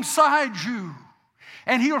alongside you,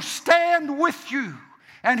 and he'll stand with you,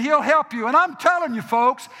 and he'll help you. And I'm telling you,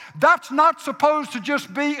 folks, that's not supposed to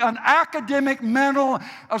just be an academic mental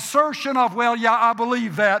assertion of, well, yeah, I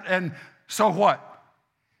believe that, and so what?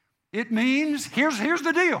 It means, here's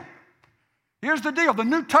the deal. Here's the deal. The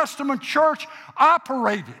New Testament church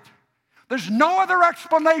operated. There's no other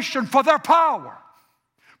explanation for their power,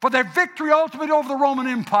 for their victory ultimately over the Roman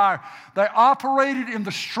Empire. They operated in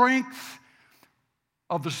the strength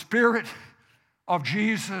of the Spirit of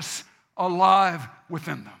Jesus alive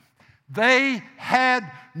within them. They had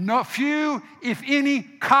few, if any,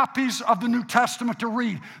 copies of the New Testament to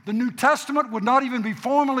read. The New Testament would not even be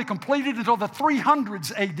formally completed until the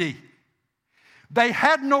 300s AD. They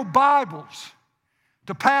had no Bibles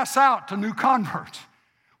to pass out to new converts.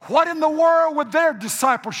 What in the world would their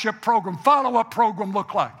discipleship program, follow-up program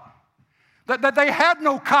look like? That they had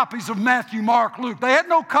no copies of Matthew, Mark, Luke. They had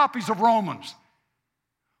no copies of Romans.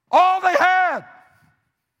 All they had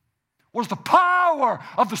was the power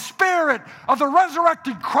of the Spirit of the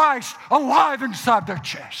resurrected Christ alive inside their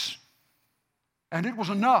chests. And it was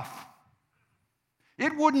enough.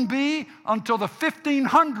 It wouldn't be until the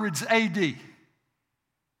 1500s AD,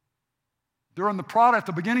 at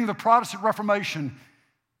the beginning of the Protestant Reformation,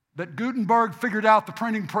 that Gutenberg figured out the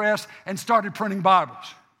printing press and started printing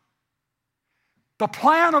Bibles. The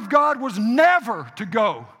plan of God was never to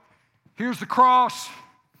go, here's the cross,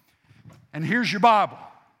 and here's your Bible,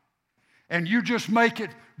 and you just make it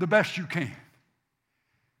the best you can.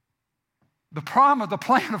 The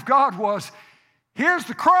plan of God was, here's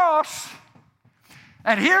the cross,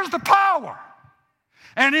 and here's the power.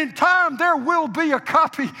 And in time, there will be a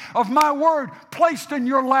copy of my word placed in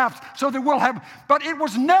your laps so that we'll have, but it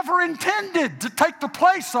was never intended to take the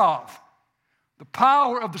place of the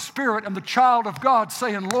power of the Spirit and the child of God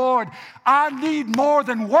saying, Lord, I need more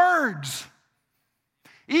than words.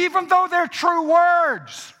 Even though they're true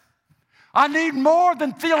words, I need more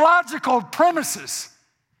than theological premises.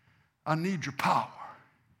 I need your power.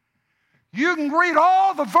 You can read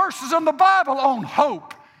all the verses in the Bible on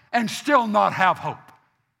hope and still not have hope.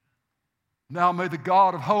 Now may the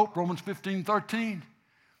God of hope, Romans 15:13.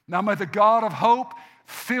 Now may the God of hope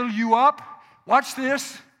fill you up, watch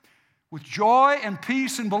this, with joy and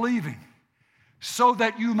peace in believing, so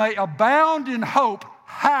that you may abound in hope.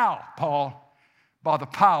 How, Paul? By the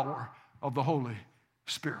power of the Holy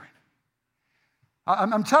Spirit.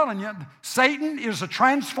 I'm telling you, Satan is a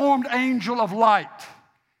transformed angel of light.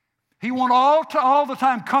 He won't all the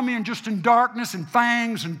time come in just in darkness and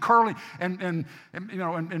fangs and curling and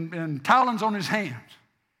talons on his hands.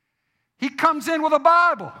 He comes in with a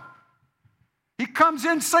Bible. He comes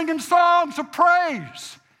in singing songs of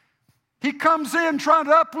praise. He comes in trying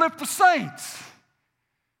to uplift the saints.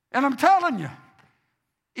 And I'm telling you,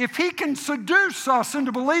 if he can seduce us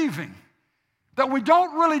into believing that we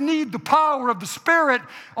don't really need the power of the Spirit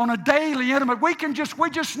on a daily intimate, we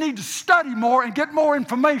just need to study more and get more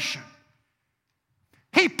information.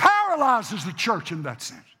 He paralyzes the church in that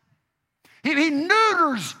sense. He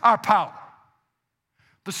neuters our power.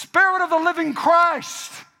 The Spirit of the living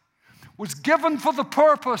Christ was given for the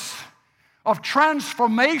purpose of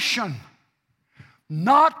transformation,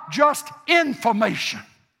 not just information.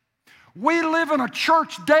 We live in a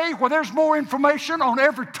church day where there's more information on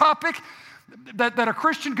every topic that a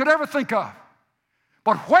Christian could ever think of.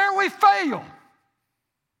 But where we fail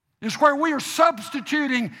is where we are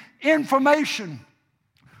substituting information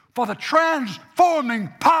for the transforming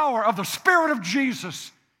power of the Spirit of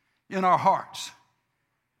Jesus in our hearts.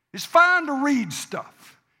 It's fine to read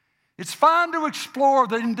stuff. It's fine to explore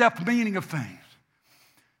the in-depth meaning of things.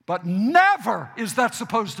 But never is that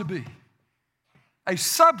supposed to be a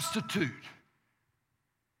substitute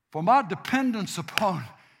for my dependence upon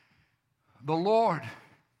the Lord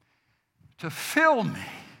to fill me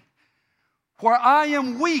where I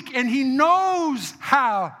am weak, and He knows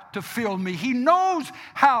how to fill me. He knows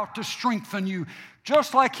how to strengthen you,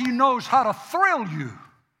 just like He knows how to thrill you.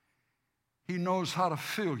 He knows how to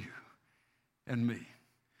fill you and me.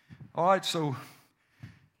 All right, so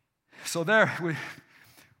there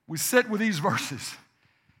we sit with these verses.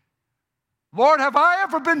 Lord, have I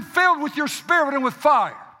ever been filled with your Spirit and with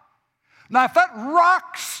fire? Now, if that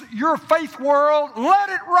rocks your faith world, let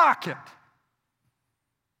it rock it.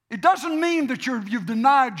 It doesn't mean that you've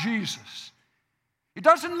denied Jesus. It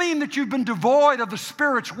doesn't mean that you've been devoid of the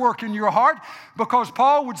Spirit's work in your heart, because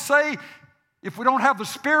Paul would say, if we don't have the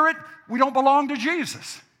Spirit, we don't belong to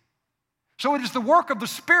Jesus. So it is the work of the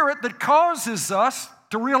Spirit that causes us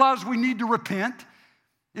to realize we need to repent.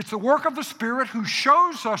 It's the work of the Spirit who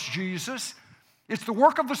shows us Jesus. It's the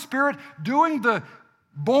work of the Spirit doing the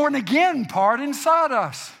born again part inside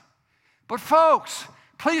us. But folks,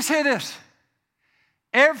 please hear this.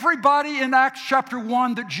 Everybody in Acts chapter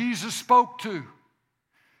 1 that Jesus spoke to,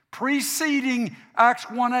 preceding Acts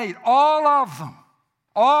 1:8, all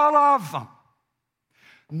of them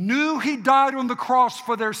knew He died on the cross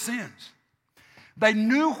for their sins. They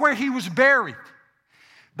knew where He was buried.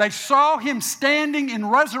 They saw Him standing in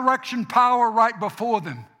resurrection power right before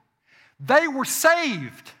them. They were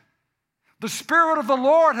saved. The Spirit of the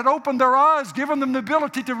Lord had opened their eyes, given them the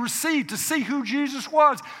ability to see who Jesus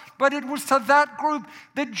was. But it was to that group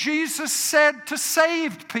that Jesus said to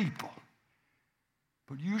saved people,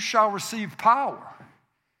 but you shall receive power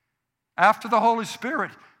after the Holy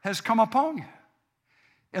Spirit has come upon you.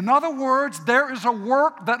 In other words, there is a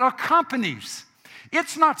work that accompanies.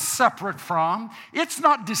 It's not separate from, it's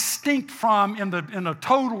not distinct from in a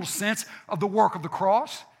total sense of the work of the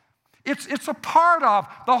cross. It's a part of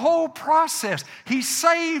the whole process. He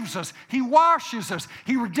saves us. He washes us.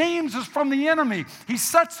 He redeems us from the enemy. He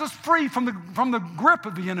sets us free from the grip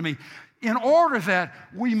of the enemy in order that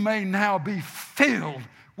we may now be filled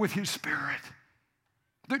with His Spirit.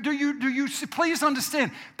 Do you see? Please understand,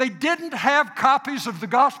 they didn't have copies of the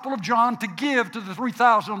Gospel of John to give to the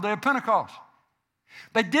 3,000 on the day of Pentecost.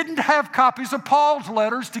 They didn't have copies of Paul's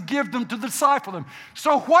letters to give them to disciple them.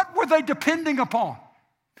 So what were they depending upon?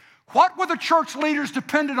 What were the church leaders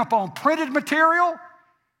dependent upon? Printed material?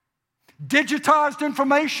 Digitized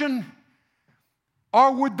information?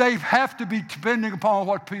 Or would they have to be depending upon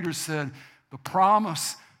what Peter said? The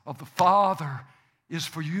promise of the Father is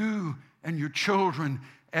for you and your children,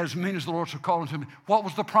 as many as the Lord shall call unto me. What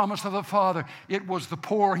was the promise of the Father? It was the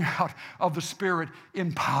pouring out of the Spirit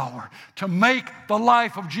in power to make the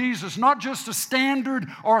life of Jesus not just a standard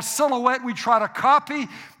or a silhouette we try to copy,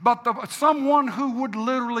 but someone who would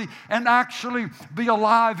literally and actually be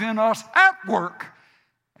alive in us at work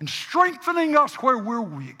and strengthening us where we're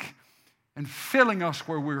weak and filling us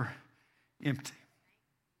where we're empty.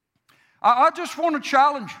 I just want to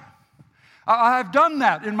challenge you. I've done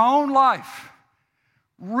that in my own life.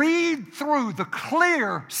 Read through the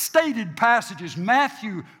clear stated passages,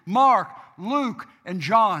 Matthew, Mark, Luke, and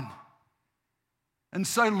John, and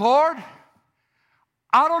say, Lord,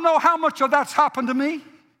 I don't know how much of that's happened to me,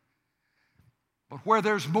 but where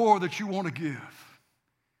there's more that you want to give.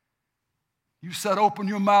 You said, open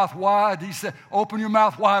your mouth wide. He said, open your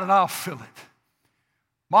mouth wide and I'll fill it.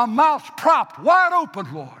 My mouth's propped wide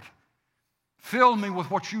open, Lord. Fill me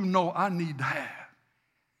with what you know I need to have.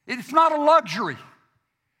 It's not a luxury.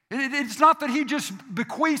 It's not that He just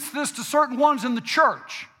bequeaths this to certain ones in the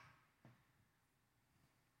church.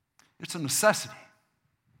 It's a necessity.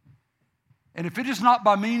 And if it is not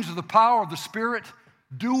by means of the power of the Spirit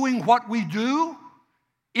doing what we do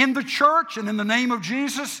in the church and in the name of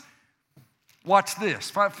Jesus, watch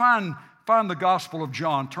this. Find the Gospel of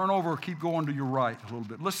John. Turn over, keep going to your right a little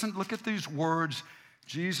bit. Listen, look at these words.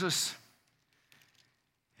 Jesus,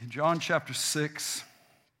 in John chapter 6,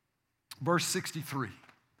 verse 63.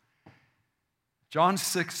 John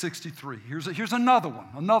 6:63. Here's another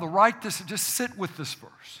one. Write this, just sit with this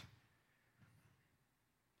verse.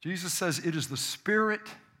 Jesus says, it is the Spirit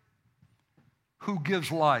who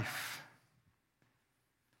gives life.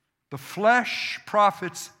 The flesh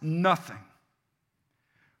profits nothing.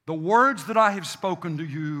 The words that I have spoken to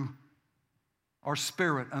you are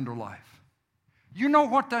spirit and are life. You know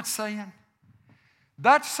what that's saying?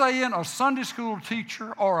 That's saying a Sunday school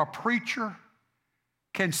teacher or a preacher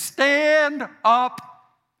can stand up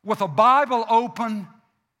with a Bible open,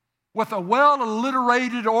 with a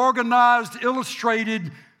well-alliterated, organized,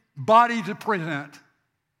 illustrated body to present.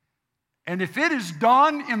 And if it is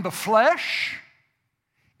done in the flesh,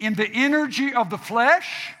 in the energy of the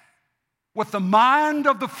flesh, with the mind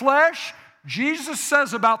of the flesh, Jesus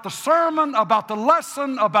says about the sermon, about the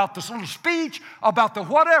lesson, about the little speech, about the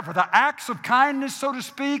whatever, the acts of kindness, so to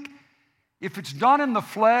speak, if it's done in the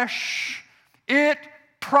flesh, it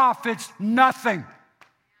profits nothing.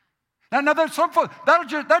 Now there's some folks,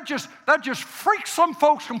 that just freaks some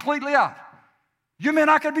folks completely out. You mean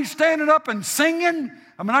I could be standing up and singing?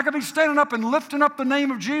 I mean, I could be standing up and lifting up the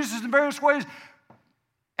name of Jesus in various ways,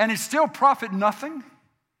 and it still profit nothing?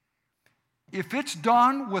 If it's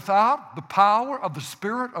done without the power of the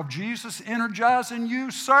Spirit of Jesus energizing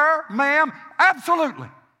you, sir, ma'am, absolutely.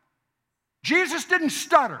 Jesus didn't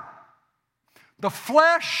stutter. The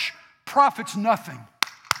flesh profits nothing,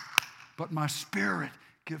 but my Spirit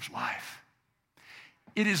gives life.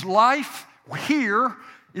 It is life here.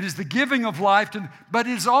 It is the giving of life, but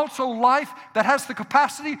it is also life that has the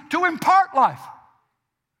capacity to impart life.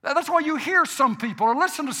 That's why you hear some people or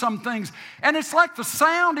listen to some things, and it's like the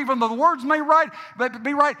sound, even though the words may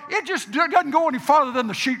be right, it just doesn't go any farther than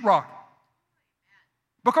the sheetrock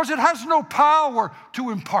because it has no power to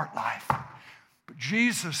impart life. But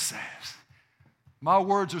Jesus says, my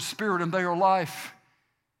words are spirit and they are life.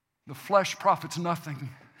 The flesh profits nothing,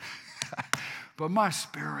 but my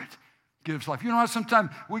Spirit gives life. You know how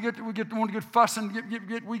sometimes we want to get fussing,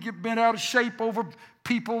 we get bent out of shape over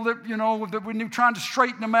people that, you know, that we're trying to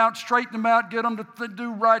straighten them out, get them to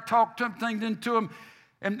do right, talk to them, things into them.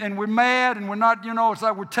 And we're mad and we're not, you know, it's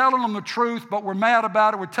like we're telling them the truth, but we're mad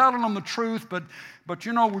about it. We're telling them the truth, but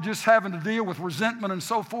you know, we're just having to deal with resentment and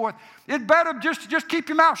so forth. It's better just keep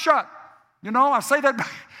your mouth shut. You know, I say that,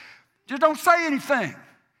 just don't say anything.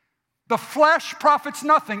 The flesh profits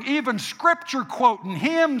nothing. Even scripture quoting,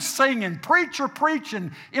 hymns singing, preacher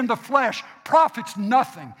preaching in the flesh profits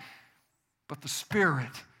nothing. But the Spirit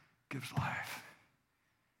gives life.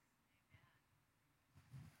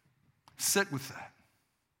 Sit with that.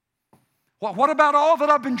 What about all that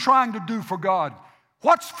I've been trying to do for God?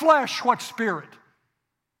 What's flesh? What's spirit?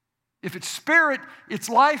 If it's spirit, it's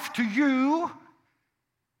life to you,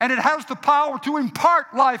 and it has the power to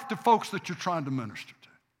impart life to folks that you're trying to minister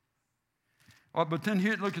to. But then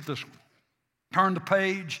here, look at this one. Turn the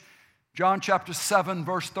page, John chapter 7,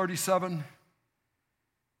 verse 37.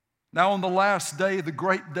 Now on the last day, the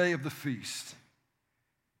great day of the feast,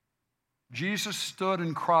 Jesus stood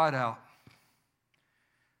and cried out.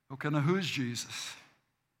 Okay, now who is Jesus?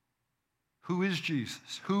 Who is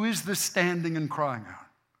Jesus? Who is this standing and crying out?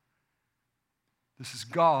 This is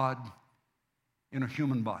God in a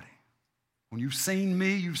human body. When you've seen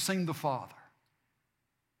me, you've seen the Father.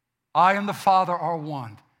 I and the Father are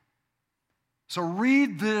one. So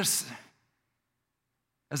read this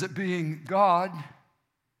as it being God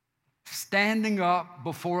standing up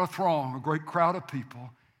before a throng, a great crowd of people,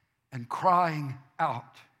 and crying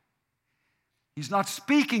out. He's not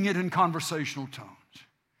speaking it in conversational tones.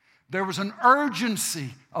 There was an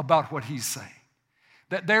urgency about what he's saying,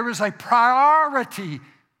 that there is a priority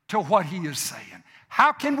to what he is saying.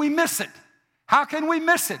 How can we miss it? How can we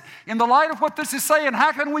miss it? In the light of what this is saying,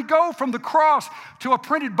 how can we go from the cross to a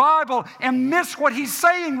printed Bible and miss what he's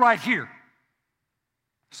saying right here?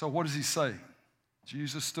 So what does he say?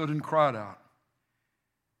 Jesus stood and cried out,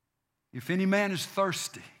 if any man is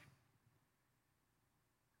thirsty,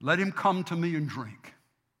 let him come to me and drink.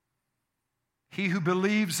 He who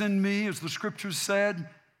believes in me, as the scriptures said,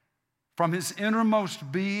 from his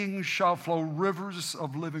innermost being shall flow rivers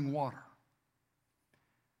of living water.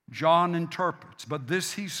 John interprets, but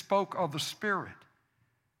this he spoke of the Spirit,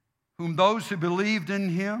 whom those who believed in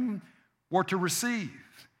him were to receive.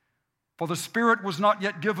 For the Spirit was not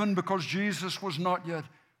yet given because Jesus was not yet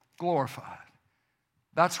glorified.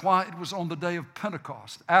 That's why it was on the day of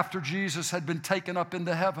Pentecost, after Jesus had been taken up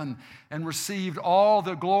into heaven and received all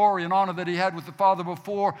the glory and honor that he had with the Father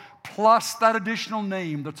before, plus that additional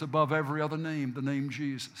name that's above every other name, the name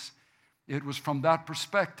Jesus. It was from that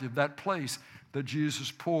perspective, that place, that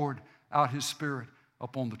Jesus poured out his Spirit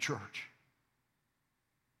upon the church.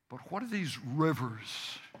 But what are these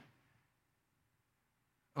rivers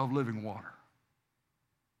of living water?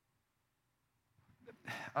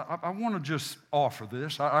 I want to just offer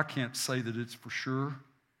this. I can't say that it's for sure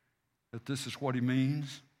that this is what he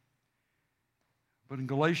means. But in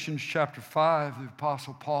Galatians chapter 5, the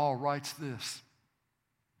Apostle Paul writes this.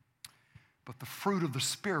 But the fruit of the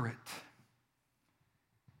Spirit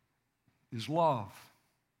is love,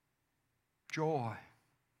 joy,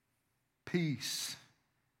 peace,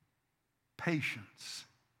 patience,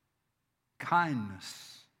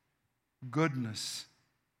 kindness, goodness,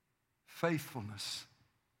 faithfulness,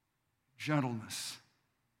 gentleness,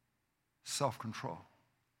 self-control.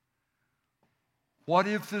 What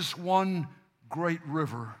if this one great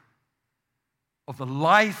river of the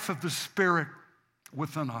life of the Spirit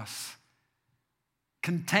within us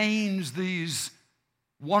contains these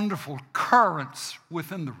wonderful currents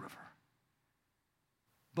within the river.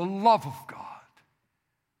 The love of God.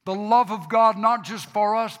 The love of God not just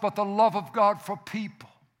for us, but the love of God for people.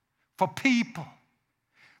 For people.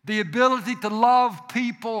 The ability to love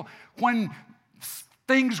people when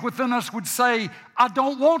things within us would say, I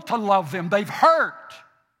don't want to love them. They've hurt.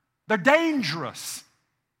 They're dangerous.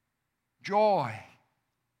 Joy.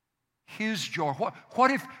 His joy.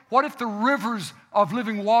 What if the rivers of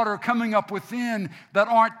living water coming up within that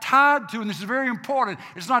aren't tied to, and this is very important,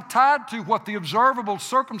 it's not tied to what the observable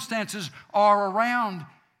circumstances are around.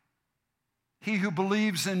 He who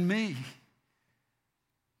believes in me,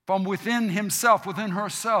 from within himself, within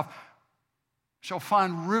herself, shall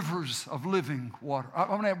find rivers of living water.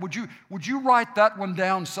 Would you write that one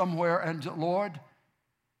down somewhere? And Lord,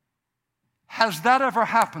 has that ever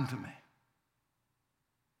happened to me?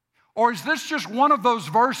 Or is this just one of those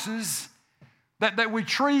verses that we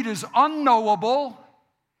treat as unknowable,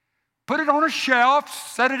 put it on a shelf,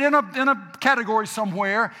 set it in a category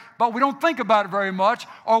somewhere, but we don't think about it very much,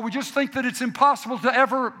 or we just think that it's impossible to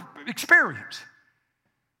ever experience?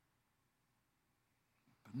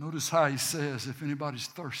 But notice how he says, if anybody's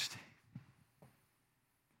thirsty,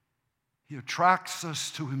 he attracts us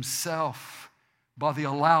to himself by the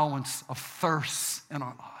allowance of thirst in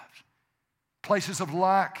our lives. Places of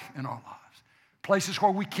lack in our lives. Places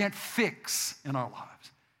where we can't fix in our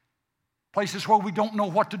lives. Places where we don't know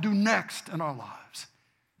what to do next in our lives.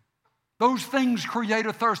 Those things create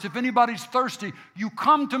a thirst. If anybody's thirsty, you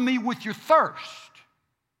come to me with your thirst.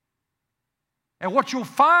 And what you'll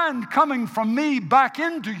find coming from me back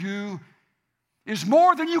into you is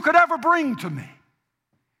more than you could ever bring to me.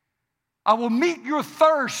 I will meet your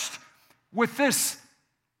thirst with this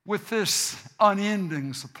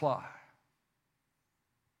unending supply.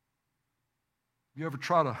 You ever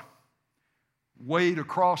try to wade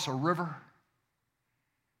across a river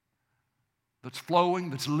that's flowing,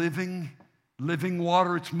 that's living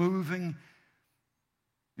water, it's moving?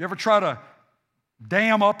 You ever try to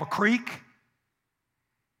dam up a creek?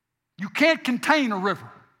 You can't contain a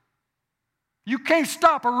river. You can't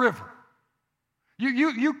stop a river.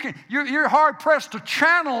 You're hard-pressed to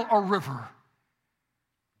channel a river.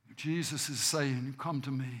 Jesus is saying, you come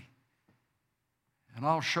to me, and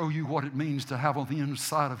I'll show you what it means to have on the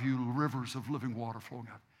inside of you rivers of living water flowing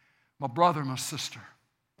out. My brother, my sister,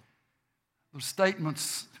 the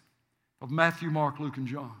statements of Matthew, Mark, Luke, and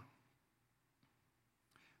John,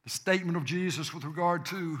 the statement of Jesus with regard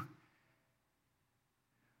to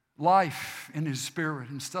life in his spirit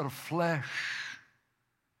instead of flesh,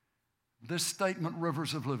 this statement,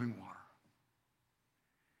 rivers of living water.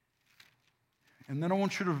 And then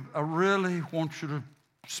I really want you to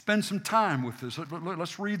spend some time with this.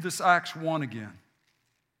 Let's read this Acts 1 again.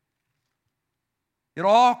 It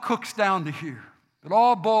all cooks down to here. It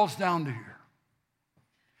all boils down to here.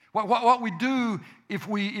 What we do if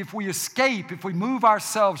we escape, if we move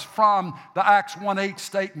ourselves from the Acts 1:8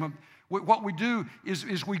 statement, what we do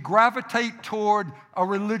is we gravitate toward a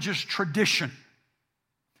religious tradition.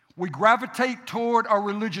 We gravitate toward a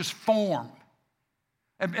religious form.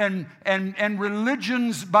 And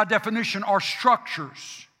religions, by definition, are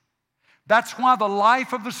structures. That's why the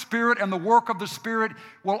life of the Spirit and the work of the Spirit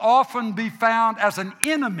will often be found as an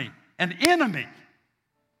enemy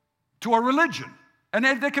to a religion. And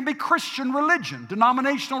there can be Christian religion,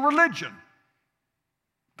 denominational religion.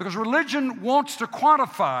 Because religion wants to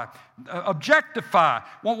quantify, objectify,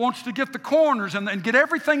 wants to get the corners and get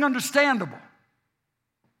everything understandable.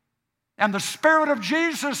 And the Spirit of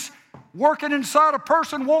Jesus working inside a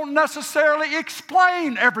person won't necessarily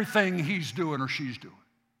explain everything he's doing or she's doing.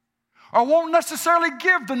 Or won't necessarily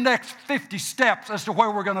give the next 50 steps as to where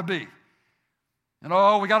we're going to be. We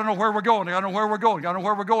got to know where we're going. We got to know where we're going. We got to know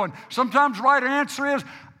where we're going. Sometimes the right answer is,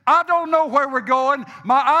 I don't know where we're going.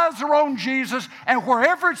 My eyes are on Jesus, and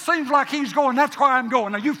wherever it seems like he's going, that's where I'm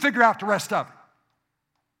going. Now you figure out the rest of it.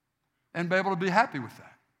 And be able to be happy with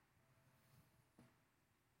that.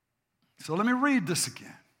 So let me read this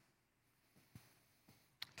again.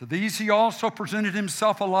 To these he also presented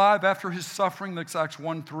himself alive after his suffering, that's Acts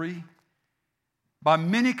 1:3, by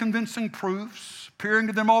many convincing proofs, appearing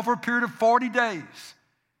to them over a period of 40 days,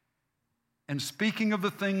 and speaking of the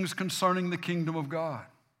things concerning the kingdom of God.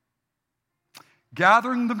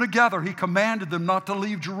 Gathering them together, he commanded them not to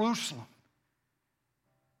leave Jerusalem,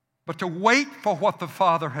 but to wait for what the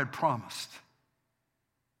Father had promised,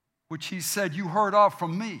 which he said, you heard of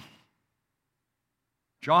from me.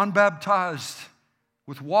 John baptized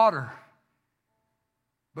with water,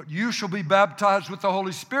 but you shall be baptized with the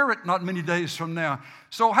Holy Spirit not many days from now.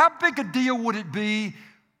 So how big a deal would it be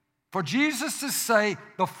for Jesus to say,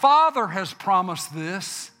 the Father has promised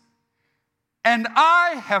this, and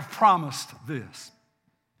I have promised this?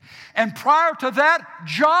 And prior to that,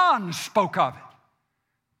 John spoke of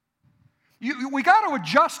it. We got to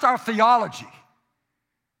adjust our theology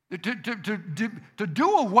to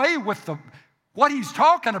do away with what he's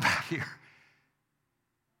talking about here.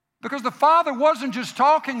 Because the Father wasn't just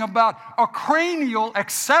talking about a cranial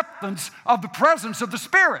acceptance of the presence of the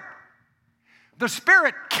Spirit. The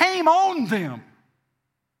Spirit came on them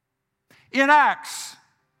in Acts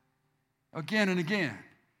again and again.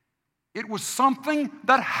 It was something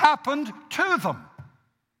that happened to them.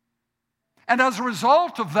 And as a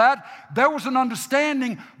result of that, there was an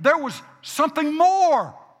understanding, there was something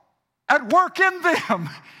more at work in them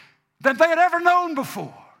than they had ever known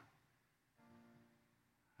before.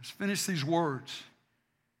 Let's finish these words.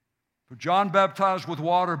 For John baptized with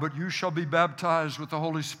water, but you shall be baptized with the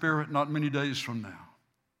Holy Spirit not many days from now.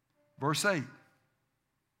 Verse 8.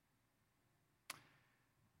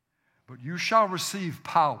 But you shall receive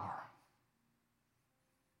power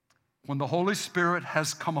when the Holy Spirit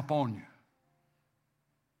has come upon you.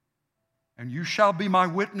 And you shall be my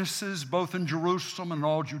witnesses both in Jerusalem and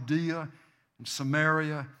all Judea and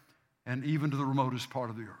Samaria and even to the remotest part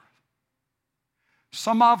of the earth.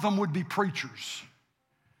 Some of them would be preachers.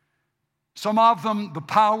 Some of them, the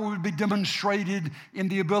power would be demonstrated in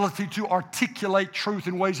the ability to articulate truth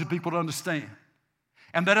in ways that people would understand.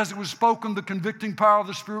 And that as it was spoken, the convicting power of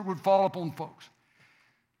the Spirit would fall upon folks.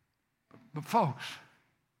 But folks,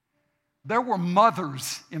 there were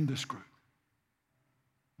mothers in this group.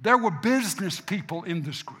 There were business people in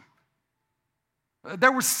this group.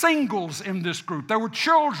 There were singles in this group. There were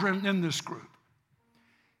children in this group.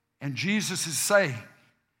 And Jesus is saying,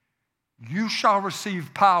 you shall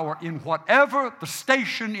receive power in whatever the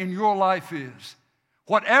station in your life is,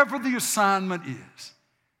 whatever the assignment is.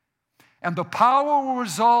 And the power will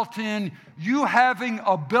result in you having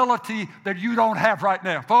ability that you don't have right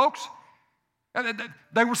now. Folks,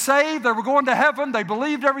 they were saved, they were going to heaven, they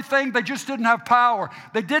believed everything, they just didn't have power.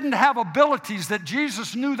 They didn't have abilities that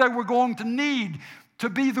Jesus knew they were going to need to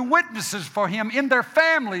be the witnesses for Him in their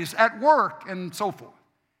families, at work, and so forth.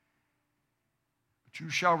 But you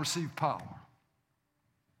shall receive power.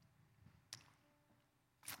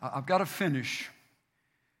 I've got to finish.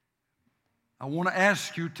 I want to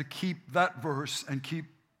ask you to keep that verse and keep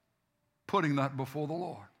putting that before the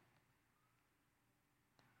Lord.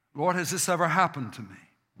 Lord, has this ever happened to me?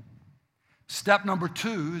 Step number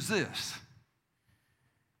 2 is this.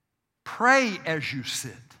 Pray as you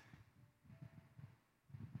sit.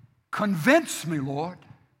 Convince me, Lord.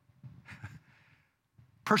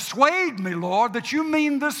 Persuade me, Lord, that you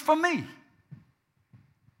mean this for me.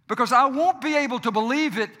 Because I won't be able to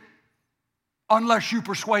believe it unless you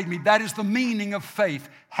persuade me. That is the meaning of faith,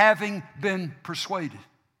 having been persuaded,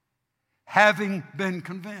 having been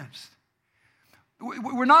convinced.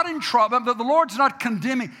 We're not in trouble. The Lord's not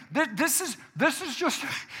condemning. This is just,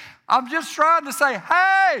 I'm just trying to say,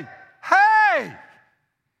 hey,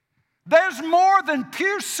 there's more than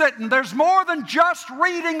pew sitting. There's more than just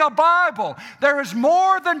reading a Bible. There is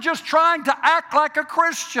more than just trying to act like a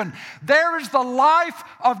Christian. There is the life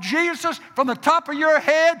of Jesus from the top of your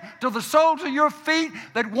head to the soles of your feet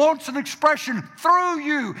that wants an expression through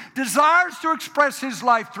you, desires to express His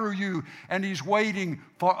life through you, and He's waiting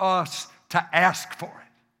for us to ask for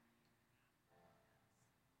it.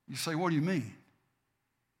 You say, what do you mean?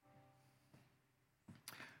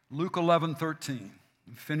 Luke 11:13.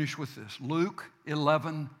 Finish with this. Luke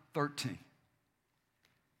 11:13.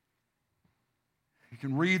 You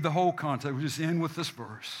can read the whole context. We'll just end with this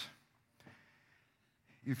verse.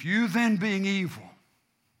 If you then, being evil,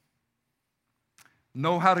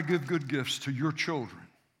 know how to give good gifts to your children,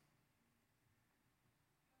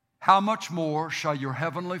 how much more shall your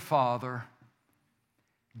heavenly Father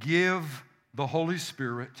give the Holy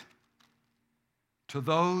Spirit to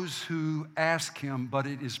those who ask Him? But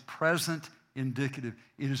it is present indicative.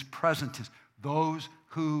 It is present tense. Those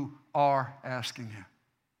who are asking Him.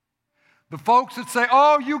 The folks that say,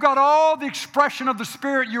 oh, you got all the expression of the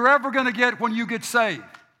Spirit you're ever going to get when you get saved.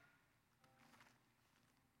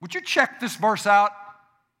 Would you check this verse out?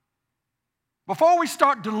 Before we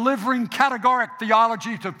start delivering categoric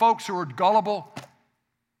theology to folks who are gullible,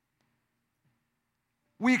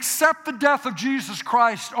 we accept the death of Jesus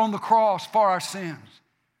Christ on the cross for our sins.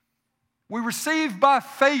 We receive by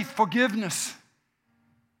faith forgiveness.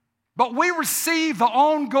 But we receive the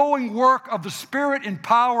ongoing work of the Spirit in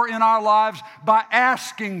power in our lives by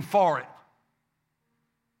asking for it.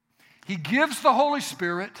 He gives the Holy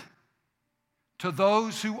Spirit to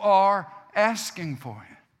those who are asking for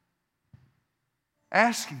Him.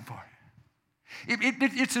 Asking for Him.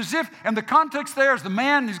 It's as if, and the context there is the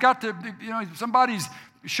man, he's got to, somebody's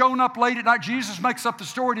showing up late at night. Jesus makes up the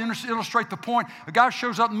story to illustrate the point. A guy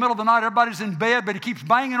shows up in the middle of the night, everybody's in bed, but he keeps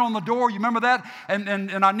banging on the door. You remember that?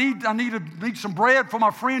 And I need some bread for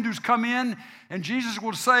my friend who's come in. And Jesus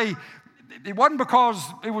will say, it wasn't because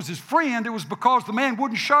it was his friend, it was because the man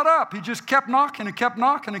wouldn't shut up. He just kept knocking and kept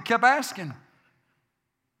knocking and kept asking.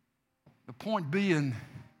 The point being,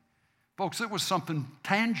 folks, it was something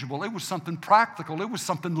tangible. It was something practical. It was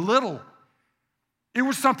something little. It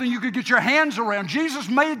was something you could get your hands around. Jesus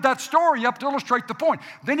made that story up to illustrate the point.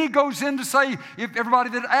 Then he goes in to say, if everybody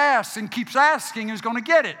that asks and keeps asking is going to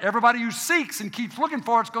get it. Everybody who seeks and keeps looking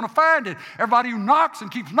for it is going to find it. Everybody who knocks and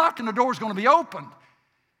keeps knocking, the door is going to be opened.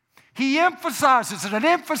 He emphasizes it and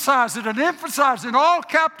emphasizes it and emphasizes it in all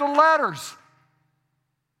capital letters.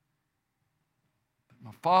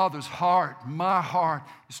 My Father's heart, my heart,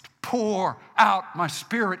 is to pour out my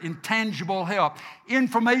Spirit in tangible help,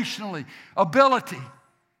 informationally, ability,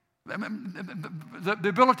 the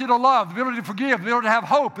ability to love, the ability to forgive, the ability to have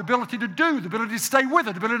hope, the ability to do, the ability to stay with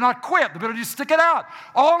it, the ability to not quit, the ability to stick it out.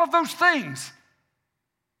 All of those things,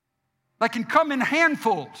 they can come in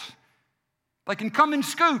handfuls. They can come in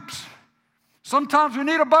scoops. Sometimes we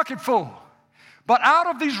need a bucket full. But out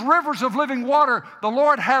of these rivers of living water, the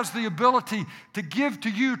Lord has the ability to give to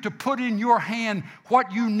you, to put in your hand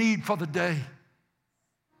what you need for the day.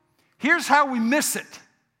 Here's how we miss it.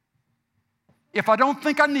 If I don't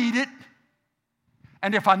think I need it,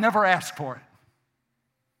 and if I never ask for it.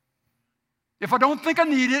 If I don't think I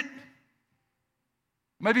need it,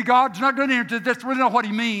 maybe God's not going to answer it. That's really not what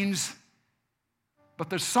He means. But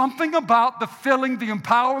there's something about the filling, the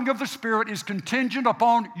empowering of the Spirit is contingent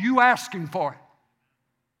upon you asking for it.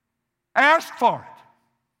 Ask for it.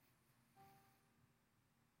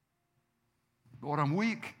 Lord, I'm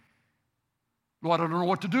weak. Lord, I don't know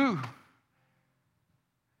what to do.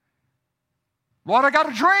 Lord, I got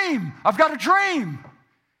a dream. I've got a dream.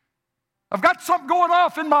 I've got something going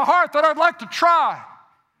off in my heart that I'd like to try.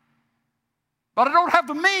 But I don't have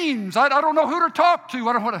the means. I don't know who to talk to.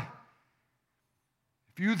 I don't want to.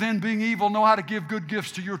 If you then, being evil, know how to give good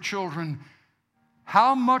gifts to your children,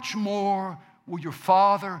 how much more will your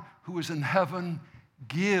Father who is in heaven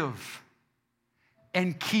give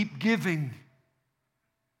and keep giving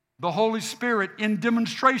the Holy Spirit in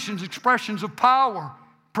demonstrations, expressions of power,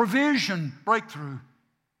 provision, breakthrough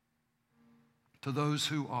to those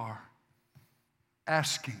who are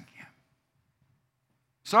asking Him.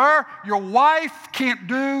 Sir, your wife can't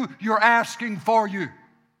do your asking for you.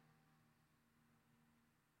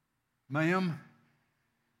 Ma'am,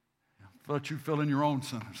 I'll let you fill in your own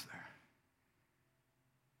sentence there.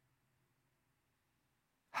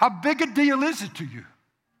 How big a deal is it to you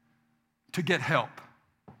to get help?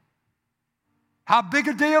 How big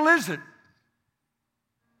a deal is it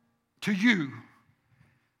to you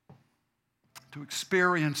to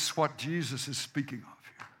experience what Jesus is speaking of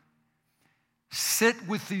here? Sit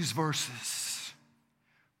with these verses.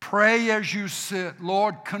 Pray as you sit.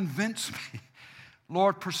 Lord, convince me.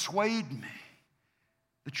 Lord, persuade me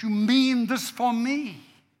that you mean this for me.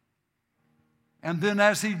 And then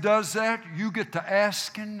as He does that, you get to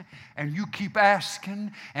asking, and you keep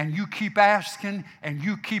asking, and you keep asking, and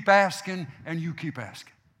you keep asking, and you keep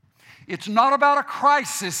asking. It's not about a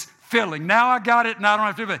crisis filling. Now I got it, now I don't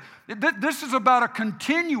have to do it. This is about a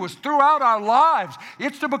continuous, throughout our lives.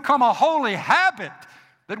 It's to become a holy habit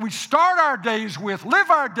that we start our days with, live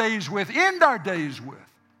our days with, end our days with.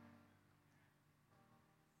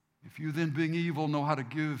 If you then, being evil, know how to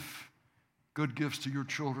give good gifts to your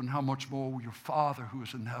children, how much more will your Father who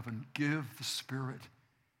is in heaven give the Spirit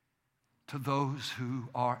to those who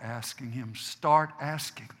are asking Him? Start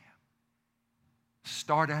asking Him.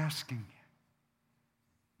 Start asking Him.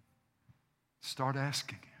 Start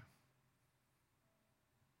asking Him.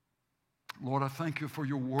 Lord, I thank You for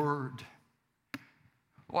Your word.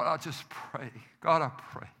 Lord, I just pray. God, I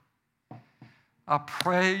pray. I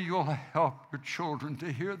pray You'll help Your children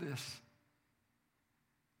to hear this.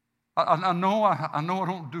 I know I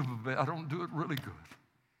don't do it. I don't do it really good.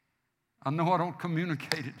 I know I don't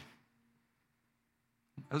communicate it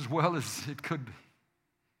as well as it could be.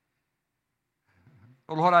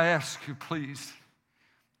 But Lord, I ask You, please,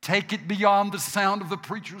 take it beyond the sound of the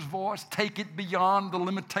preacher's voice. Take it beyond the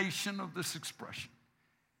limitation of this expression.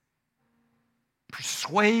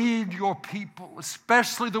 Persuade Your people,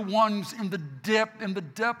 especially the ones in the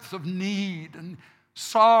depth of need and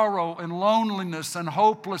sorrow and loneliness and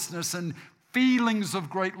hopelessness and feelings of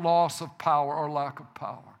great loss of power or lack of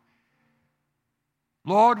power.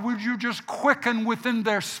 Lord, would you just quicken within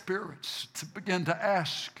their spirits to begin to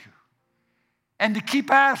ask you and to keep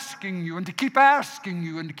asking you and to keep asking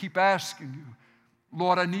you and to keep asking you.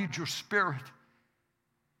 Lord, I need your Spirit.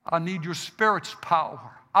 I need your Spirit's power.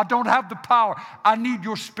 I don't have the power. I need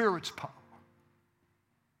your Spirit's power.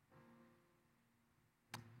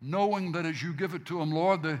 Knowing that as you give it to them,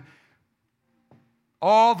 Lord,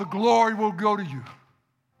 all the glory will go to you.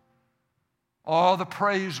 All the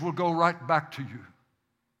praise will go right back to you.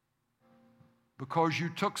 Because you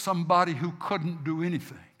took somebody who couldn't do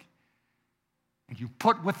anything, and you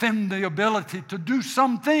put within the ability to do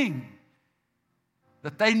something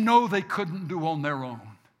that they know they couldn't do on their own.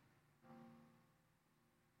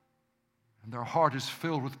 And their heart is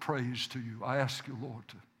filled with praise to you. I ask you, Lord,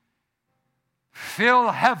 to fill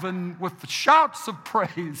heaven with the shouts of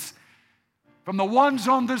praise from the ones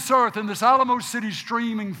on this earth in this Alamo City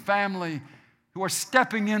streaming family who are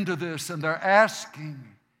stepping into this, and they're asking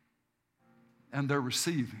and they're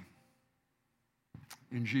receiving.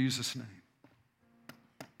 In Jesus' name,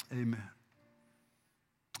 amen.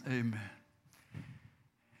 Amen.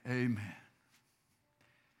 Amen.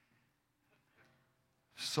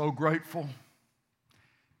 So grateful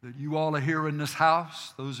that you all are here in this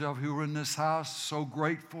house. Those of you who are in this house, so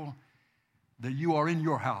grateful that you are in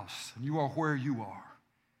your house and you are where you are,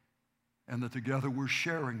 and that together we're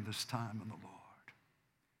sharing this time in the Lord.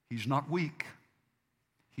 He's not weak.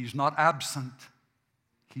 He's not absent.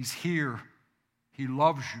 He's here. He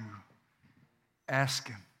loves you. Ask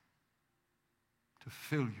Him to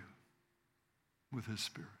fill you with His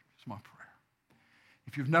Spirit. It's my prayer.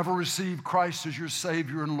 If you've never received Christ as your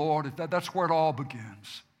Savior and Lord, that's where it all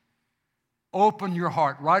begins. Open your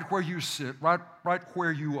heart right where you sit, right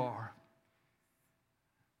where you are.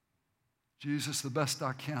 Jesus, the best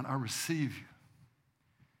I can, I receive you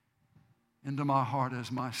into my heart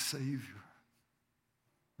as my Savior,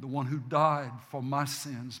 the one who died for my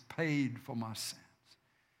sins, paid for my sins.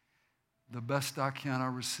 The best I can, I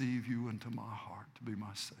receive you into my heart to be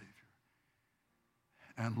my Savior.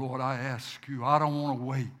 And Lord, I ask you, I don't want to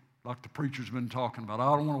wait like the preacher's been talking about.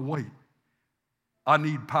 I don't want to wait. I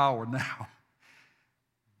need power now.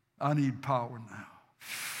 I need power now.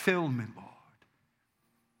 Fill me, Lord,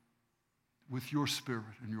 with your Spirit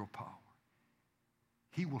and your power.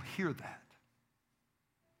 He will hear that.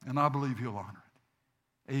 And I believe He'll honor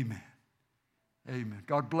it. Amen. Amen.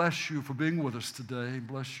 God bless you for being with us today.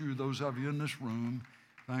 Bless you, those of you in this room.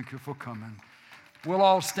 Thank you for coming. We'll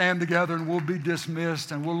all stand together and we'll be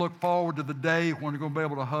dismissed, and we'll look forward to the day when we're going to be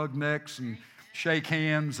able to hug necks and shake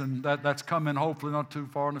hands, and that's coming hopefully not too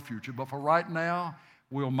far in the future. But for right now,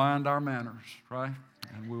 we'll mind our manners, right?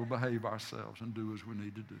 And we'll behave ourselves and do as we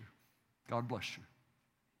need to do. God bless you.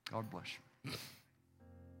 God bless you.